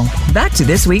 Now, back to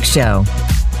this week's show.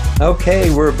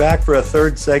 Okay, we're back for a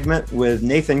third segment with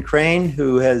Nathan Crane,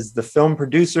 who is the film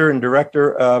producer and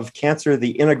director of Cancer,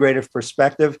 the Integrative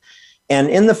Perspective. And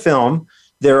in the film,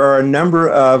 there are a number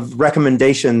of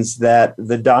recommendations that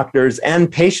the doctors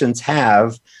and patients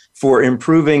have for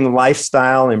improving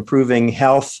lifestyle, improving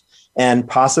health, and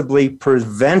possibly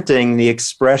preventing the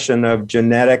expression of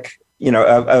genetic,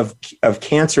 of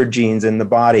cancer genes in the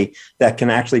body that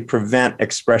can actually prevent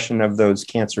expression of those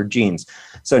cancer genes.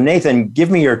 So Nathan, give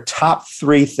me your top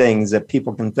 3 things that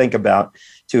people can think about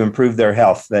to improve their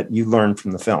health that you learned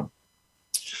from the film.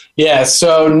 Yeah,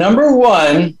 so number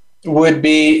 1 would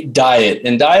be diet.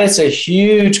 And diet's a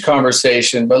huge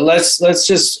conversation, but let's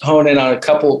just hone in on a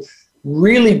couple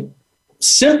really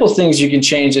simple things you can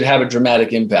change that have a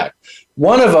dramatic impact.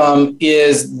 One of them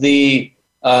is the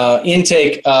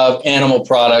intake of animal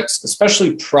products,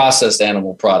 especially processed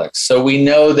animal products. So we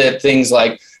know that things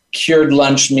like cured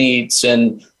lunch meats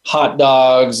and hot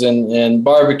dogs and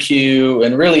barbecue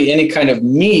and really any kind of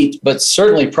meat, but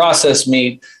certainly processed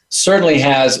meat, certainly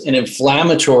has an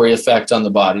inflammatory effect on the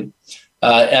body,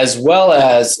 as well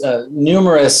as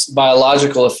numerous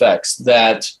biological effects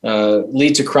that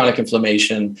lead to chronic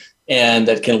inflammation and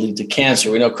that can lead to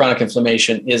cancer. We know chronic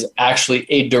inflammation is actually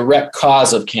a direct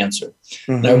cause of cancer.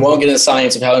 Mm-hmm. Now, I won't get into the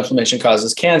science of how inflammation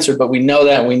causes cancer, but we know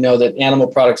that, and we know that animal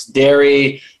products,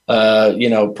 dairy,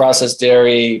 processed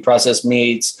dairy, processed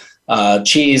meats,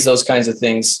 cheese, those kinds of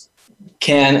things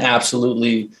can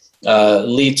absolutely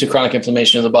lead to chronic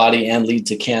inflammation of the body and lead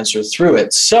to cancer through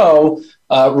it. So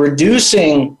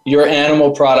reducing your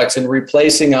animal products and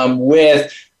replacing them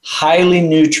with highly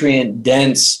nutrient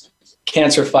dense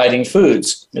cancer-fighting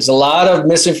foods. There's a lot of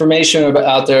misinformation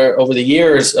out there over the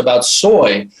years about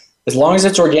soy. As long as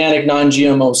it's organic,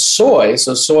 non-GMO soy,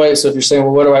 so if you're saying,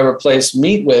 well, what do I replace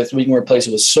meat with? We can replace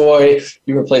it with soy.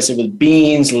 You replace it with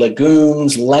beans,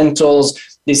 legumes,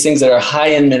 lentils, these things that are high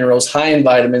in minerals, high in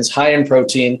vitamins, high in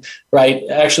protein, right?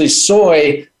 Actually,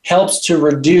 soy helps to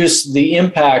reduce the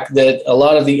impact that a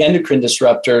lot of the endocrine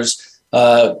disruptors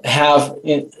have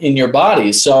in your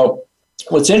body. So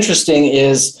what's interesting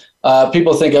is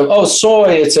people think of, soy,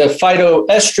 it's a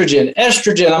phytoestrogen.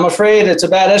 Estrogen, I'm afraid it's a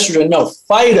bad estrogen. No,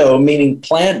 phyto meaning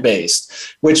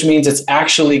plant-based, which means it's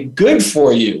actually good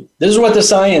for you. This is what the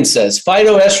science says.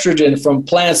 Phytoestrogen from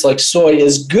plants like soy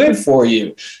is good for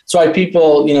you. That's why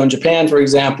people, in Japan, for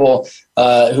example,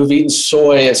 who've eaten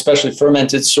soy, especially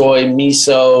fermented soy,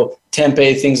 miso,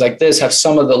 tempeh, things like this, have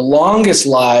some of the longest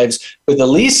lives with the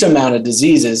least amount of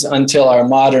diseases until our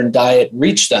modern diet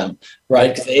reached them,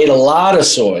 right? Because they ate a lot of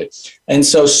soy. And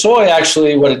so soy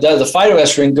actually, what it does, the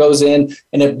phytoestrogen goes in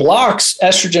and it blocks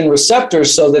estrogen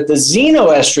receptors so that the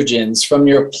xenoestrogens from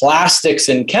your plastics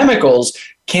and chemicals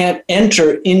can't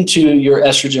enter into your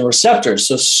estrogen receptors.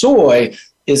 So soy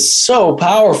is so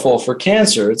powerful for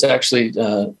cancer. It's actually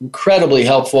incredibly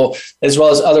helpful, as well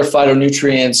as other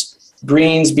phytonutrients,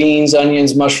 greens, beans,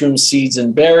 onions, mushrooms, seeds,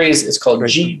 and berries. It's called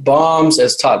G-BOMBS,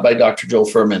 as taught by Dr. Joel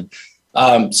Fuhrman.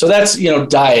 So that's,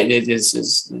 diet. It is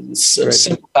a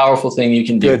simple, powerful thing you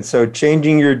can do. Good. So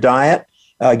changing your diet,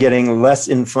 getting less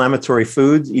inflammatory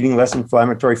foods, eating less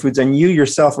inflammatory foods, and you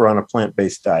yourself are on a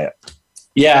plant-based diet.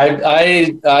 Yeah,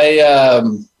 I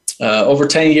over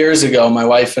 10 years ago, my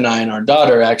wife and I and our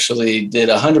daughter actually did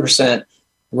 100%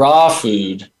 raw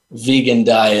food vegan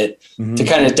diet to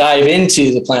kind of dive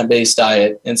into the plant-based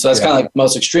diet. And so that's kind of like the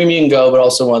most extreme you can go, but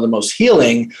also one of the most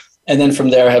healing. And then from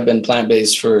there have been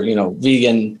plant-based for,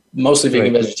 vegan, mostly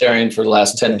vegan, vegetarian for the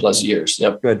last 10 plus years.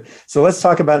 Yep. Good. So let's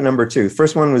talk about number 2.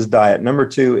 First one was diet. Number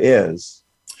 2 is?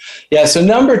 Yeah. So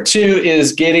number 2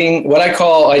 is getting what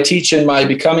I teach in my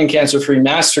Becoming Cancer-Free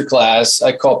Masterclass,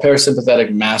 I call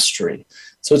parasympathetic mastery.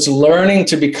 So it's learning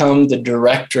to become the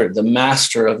director, the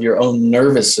master of your own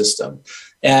nervous system.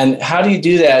 And how do you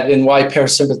do that, and why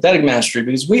parasympathetic mastery?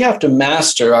 Because we have to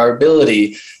master our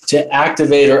ability to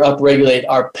activate or upregulate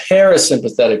our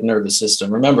parasympathetic nervous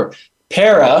system. Remember,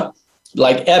 para,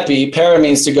 like epi, para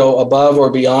means to go above or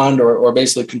beyond or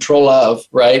basically control of,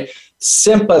 right?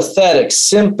 Sympathetic,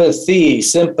 sympathy.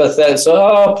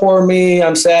 So, poor me,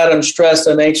 I'm sad, I'm stressed,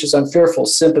 I'm anxious, I'm fearful,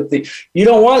 sympathy. You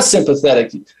don't want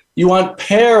sympathetic. You want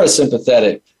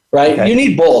parasympathetic. Right? Okay. You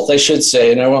need both, I should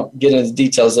say, and I won't get into the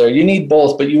details there. You need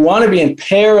both, but you want to be in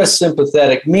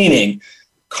parasympathetic, meaning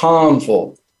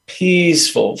calmful,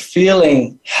 peaceful,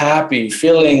 feeling happy,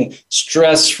 feeling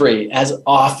stress-free as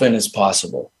often as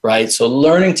possible, right? So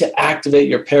learning to activate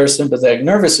your parasympathetic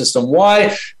nervous system.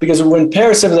 Why? Because when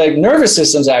parasympathetic nervous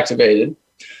system is activated,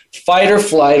 fight or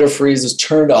flight or freeze is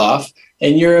turned off,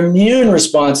 and your immune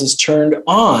response is turned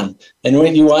on. And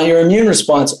when you want your immune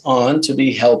response on to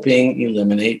be helping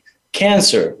eliminate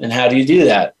cancer. And how do you do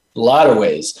that? A lot of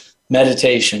ways.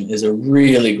 meditation is a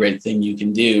really great thing you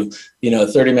can do.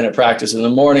 30-minute practice in the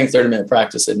morning, 30-minute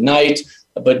practice at night,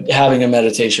 but having a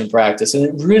meditation practice. And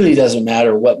it really doesn't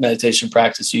matter what meditation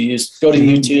practice you use. Go to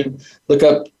YouTube, look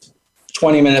up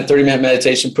 20-minute, 30-minute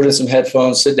meditation, put in some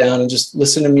headphones, sit down and just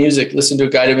listen to music, listen to a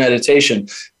guided meditation.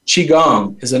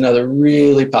 Qigong is another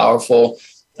really powerful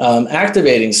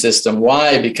activating system.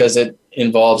 Why? Because it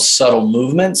involves subtle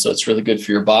movement, so it's really good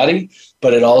for your body,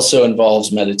 but it also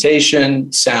involves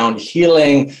meditation, sound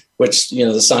healing, which,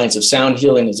 the science of sound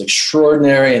healing is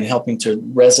extraordinary in helping to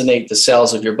resonate the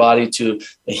cells of your body to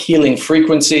a healing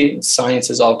frequency.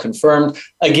 Science is all confirmed.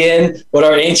 Again, what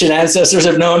our ancient ancestors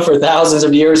have known for thousands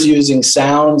of years, using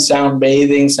sound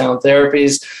bathing, sound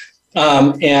therapies.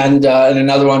 And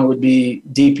another one would be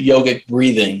deep yogic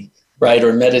breathing, right?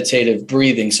 Or meditative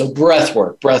breathing. So breath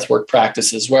work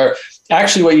practices where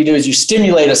actually what you do is you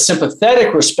stimulate a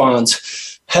sympathetic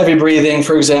response, heavy breathing,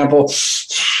 for example.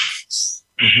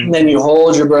 And then you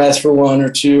hold your breath for 1 or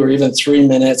 2 or even 3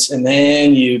 minutes, and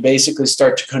then you basically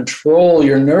start to control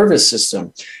your nervous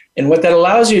system. And what that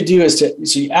allows you to do is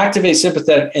so you activate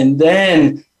sympathetic, and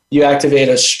then you activate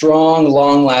a strong,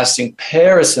 long-lasting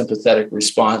parasympathetic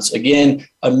response. Again,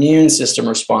 immune system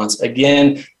response.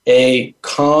 Again, a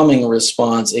calming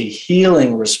response, a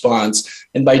healing response.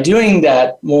 And by doing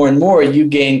that more and more, you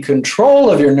gain control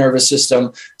of your nervous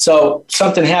system. So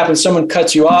something happens, someone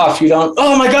cuts you off, you don't,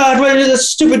 oh my God, what is this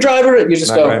stupid driver? You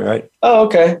just go, right. Oh,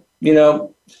 okay.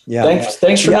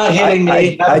 Thanks for not hitting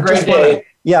me. Have a great day.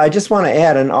 I just want to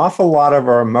add, an awful lot of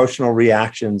our emotional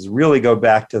reactions really go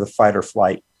back to the fight or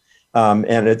flight.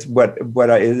 And it's what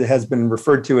it has been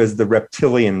referred to as the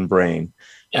reptilian brain,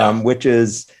 which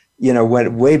is,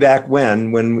 way back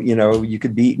when you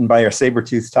could be eaten by a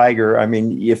saber-toothed tiger. I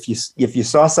mean, if you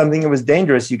saw something that was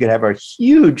dangerous, you could have a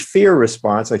huge fear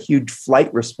response, a huge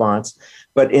flight response.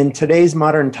 But in today's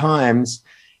modern times,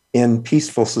 in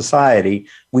peaceful society,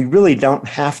 we really don't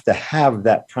have to have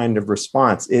that kind of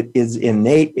response. It is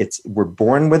innate. We're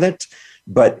born with it,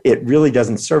 but it really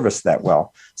doesn't serve us that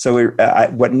well. So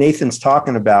what Nathan's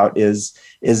talking about is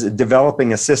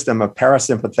developing a system, a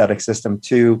parasympathetic system,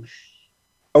 to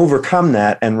overcome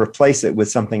that and replace it with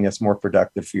something that's more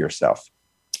productive for yourself.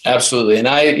 Absolutely. And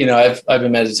I've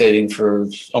been meditating for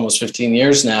almost 15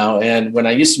 years now. And when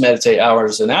I used to meditate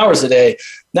hours and hours a day,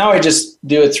 now I just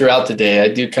do it throughout the day. I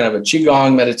do kind of a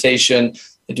Qigong meditation.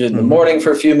 I do it in the morning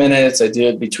for a few minutes. I do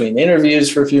it between interviews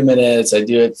for a few minutes. I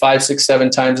do it 5, 6, 7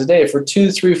 times a day for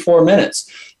 2, 3, 4 minutes.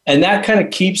 And that kind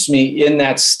of keeps me in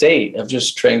that state of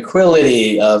just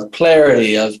tranquility, of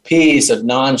clarity, of peace, of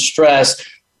non-stress,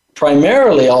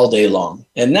 primarily all day long.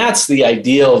 And that's the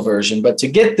ideal version. But to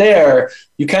get there,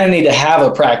 you kind of need to have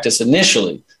a practice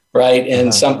initially, right?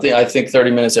 And something, I think 30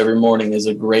 minutes every morning is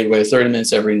a great way. 30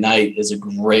 minutes every night is a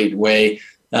great way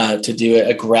to do it.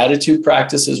 A gratitude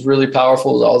practice is really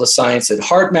powerful. All the science that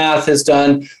HeartMath has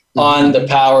done on the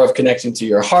power of connecting to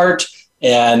your heart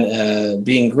and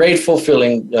being grateful,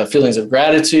 feelings of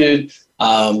gratitude,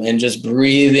 and just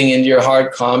breathing into your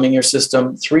heart, calming your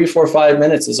system. 3, 4, 5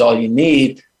 minutes is all you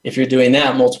need. If you're doing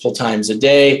that multiple times a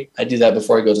day, I do that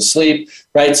before I go to sleep,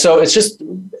 right? So it's just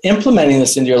implementing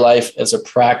this into your life as a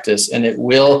practice, and it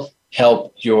will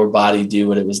help your body do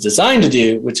what it was designed to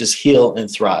do, which is heal and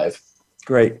thrive.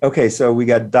 Great. Okay, so we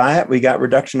got diet, we got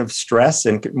reduction of stress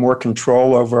and more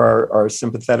control over our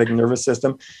sympathetic nervous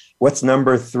system. What's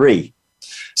number 3?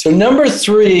 So number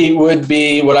 3 would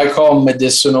be what I call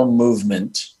medicinal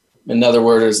movement. In other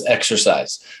words,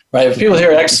 exercise, right? If people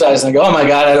hear exercise and they go, oh my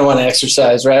God, I don't want to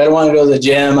exercise, right? I don't want to go to the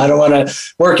gym. I don't want to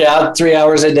work out 3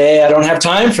 hours a day. I don't have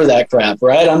time for that crap,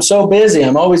 right? I'm so busy.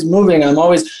 I'm always moving. I'm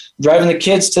always driving the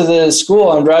kids to the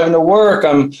school. I'm driving to work.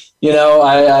 I'm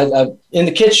in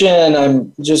the kitchen.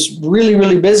 I'm just really,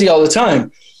 really busy all the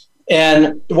time.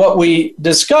 And what we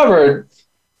discovered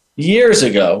years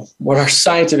ago, what our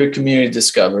scientific community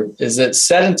discovered is that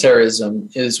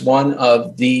sedentarism is one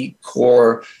of the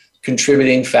core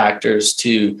contributing factors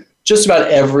to just about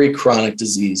every chronic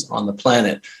disease on the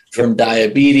planet, from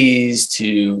diabetes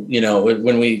to,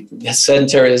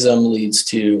 sedentarism leads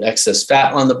to excess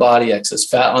fat on the body. Excess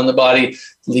fat on the body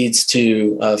leads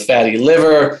to fatty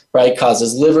liver, right?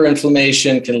 Causes liver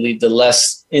inflammation, can lead to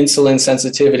less insulin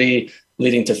sensitivity,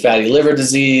 leading to fatty liver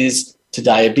disease, to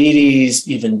diabetes,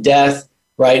 even death,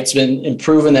 right? It's been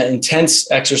proven that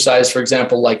intense exercise, for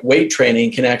example, like weight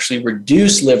training, can actually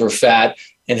reduce liver fat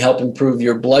and help improve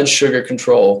your blood sugar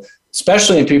control,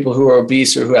 especially in people who are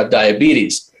obese or who have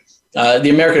diabetes. The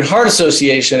American Heart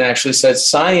Association actually says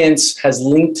science has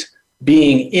linked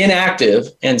being inactive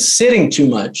and sitting too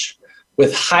much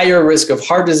with higher risk of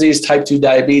heart disease, type 2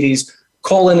 diabetes,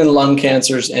 colon and lung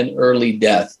cancers, and early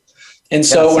death. And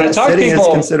so when I talk to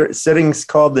people, sitting's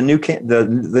called the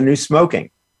new smoking.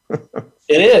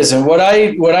 It is. And what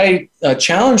I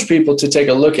challenge people to take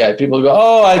a look at, people go,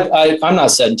 oh, I'm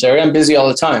not sedentary. I'm busy all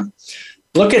the time.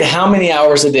 Look at how many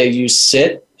hours a day you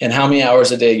sit and how many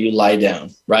hours a day you lie down,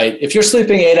 right? If you're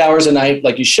sleeping 8 hours a night,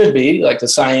 like you should be, like the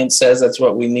science says, that's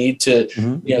what we need to,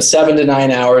 7 to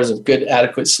 9 hours of good,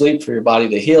 adequate sleep for your body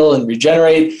to heal and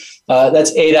regenerate.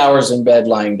 That's 8 hours in bed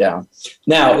lying down.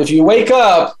 Now, if you wake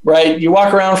up, right, you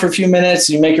walk around for a few minutes,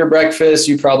 you make your breakfast,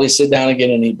 you probably sit down again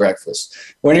and eat breakfast.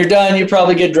 When you're done, you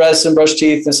probably get dressed and brush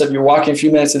teeth and stuff. You're walking a few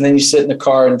minutes and then you sit in the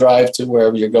car and drive to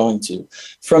wherever you're going to.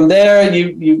 From there,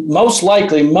 you most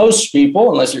likely, most people,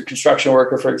 unless you're a construction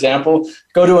worker, for example,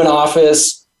 go to an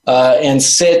office and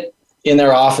sit in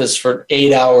their office for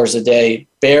 8 hours a day,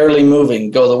 barely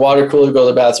moving. Go to the water cooler, go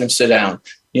to the bathroom, sit down.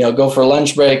 Go for a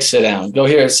lunch break, sit down. Go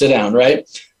here, sit down, right?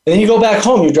 And then you go back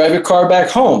home. You drive your car back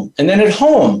home. And then at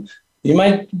home, you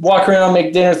might walk around,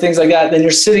 make dinner, things like that. Then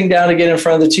you're sitting down again in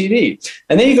front of the TV.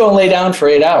 And then you go and lay down for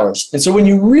 8 hours. And so when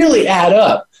you really add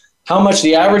up how much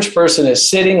the average person is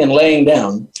sitting and laying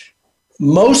down,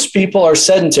 most people are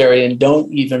sedentary and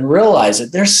don't even realize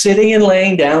it. They're sitting and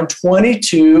laying down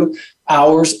 22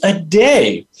 hours a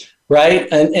day, right?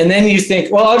 And then you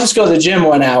think, well, I'll just go to the gym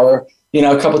 1 hour,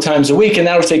 a couple times a week, and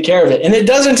that'll take care of it. And it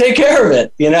doesn't take care of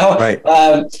it,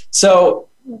 Right. So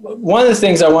one of the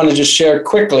things I want to just share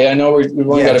quickly, I know we've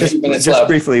only got a few minutes left. Just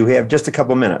briefly, we have just a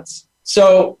couple minutes.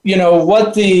 So,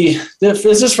 this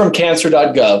is from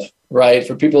cancer.gov, right?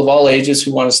 For people of all ages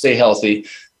who want to stay healthy.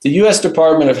 The U.S.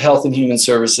 Department of Health and Human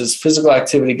Services Physical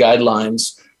Activity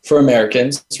Guidelines for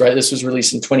Americans, right? This was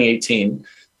released in 2018.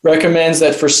 Recommends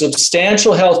that for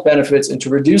substantial health benefits and to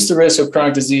reduce the risk of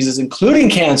chronic diseases, including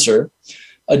cancer,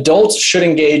 adults should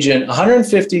engage in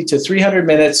 150 to 300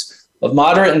 minutes of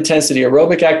moderate intensity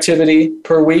aerobic activity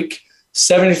per week,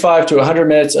 75 to 100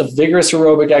 minutes of vigorous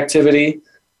aerobic activity,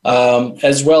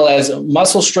 as well as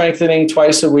muscle strengthening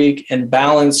twice a week and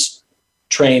balance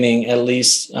training at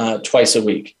least twice a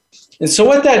week. And so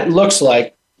what that looks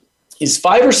like is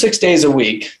 5 or 6 days a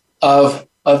week of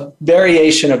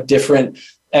variation of different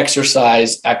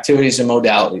exercise activities and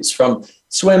modalities, from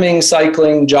swimming,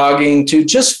 cycling, jogging, to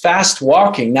just fast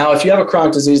walking. Now, if you have a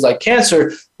chronic disease like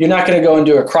cancer, you're not going to go and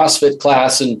do a CrossFit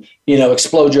class and,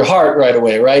 explode your heart right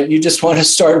away, right? You just want to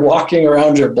start walking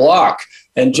around your block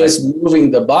and just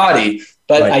moving the body.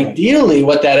 But ideally,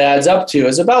 what that adds up to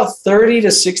is about 30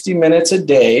 to 60 minutes a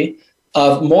day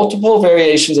of multiple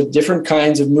variations of different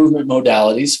kinds of movement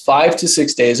modalities, 5 to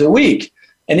 6 days a week.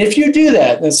 And if you do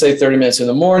that, let's say 30 minutes in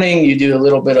the morning, you do a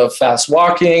little bit of fast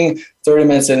walking, 30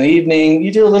 minutes in the evening,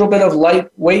 you do a little bit of light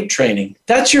weight training.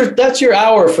 That's your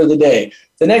hour for the day.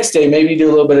 The next day, maybe you do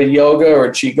a little bit of yoga or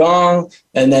qigong.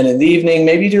 And then in the evening,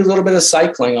 maybe you do a little bit of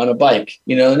cycling on a bike.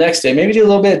 The next day, maybe you do a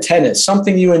little bit of tennis,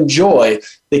 something you enjoy.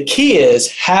 The key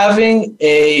is having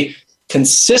a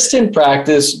consistent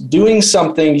practice, doing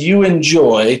something you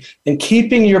enjoy, and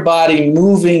keeping your body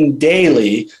moving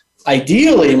daily,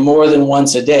 ideally more than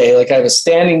once a day. Like I have a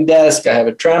standing desk, I have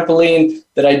a trampoline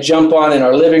that I jump on in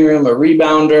our living room, a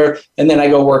rebounder, and then I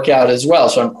go work out as well.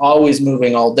 So I'm always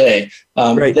moving all day.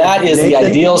 That is Nathan, the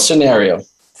ideal scenario.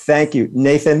 Thank you,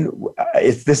 Nathan.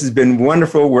 This has been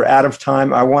wonderful. We're out of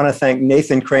time. I want to thank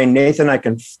Nathan Crane. Nathan, I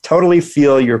can totally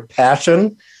feel your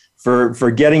passion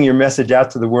for getting your message out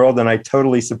to the world, and I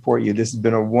totally support you. This has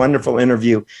been a wonderful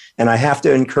interview, and I have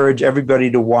to encourage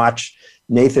everybody to watch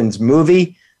Nathan's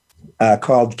movie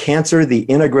called Cancer, the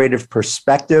Integrative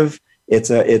Perspective. It's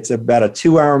about a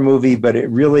 2-hour movie, but it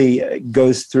really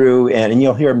goes through, and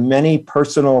you'll hear many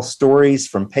personal stories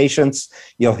from patients.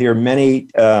 You'll hear many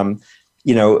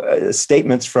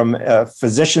statements from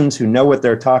physicians who know what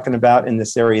they're talking about in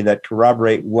this area that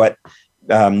corroborate what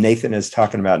Nathan is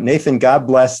talking about. Nathan, God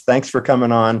bless. Thanks for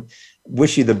coming on.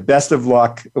 Wish you the best of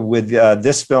luck with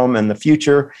this film and the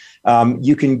future.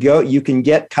 You can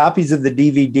get copies of the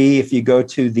DVD if you go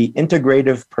to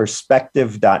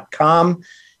theintegrativeperspective.com.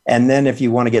 And then if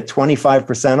you want to get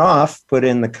 25% off, put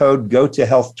in the code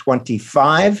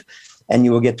GoToHealth25 and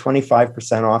you will get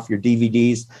 25% off your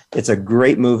DVDs. It's a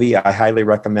great movie. I highly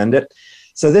recommend it.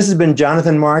 So this has been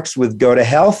Jonathan Marks with Go to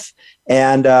Health.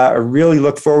 And I really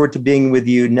look forward to being with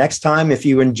you next time. If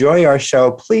you enjoy our show,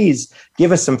 please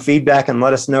give us some feedback and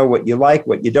let us know what you like,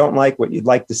 what you don't like, what you'd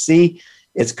like to see.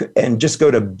 And just go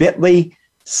to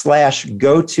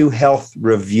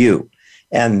bit.ly/GoToHealthReview.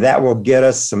 And that will get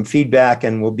us some feedback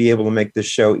and we'll be able to make this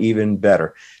show even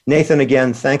better. Nathan,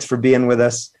 again, thanks for being with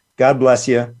us. God bless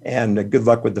you and good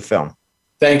luck with the film.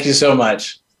 Thank you so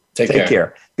much. Take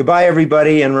care. Goodbye,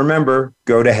 everybody. And remember,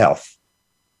 go to health.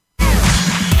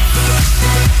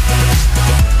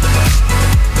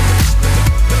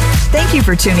 Thank you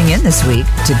for tuning in this week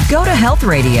to Go to Health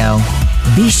Radio.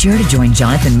 Be sure to join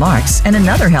Jonathan Marks and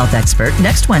another health expert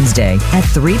next Wednesday at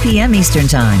 3 p.m. Eastern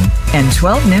Time and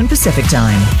 12 noon Pacific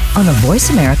Time on the Voice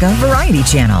America Variety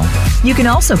Channel. You can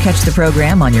also catch the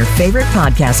program on your favorite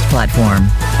podcast platform.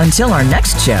 Until our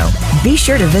next show, be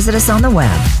sure to visit us on the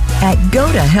web at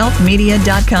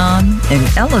gotohealthmedia.com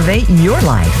and elevate your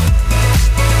life.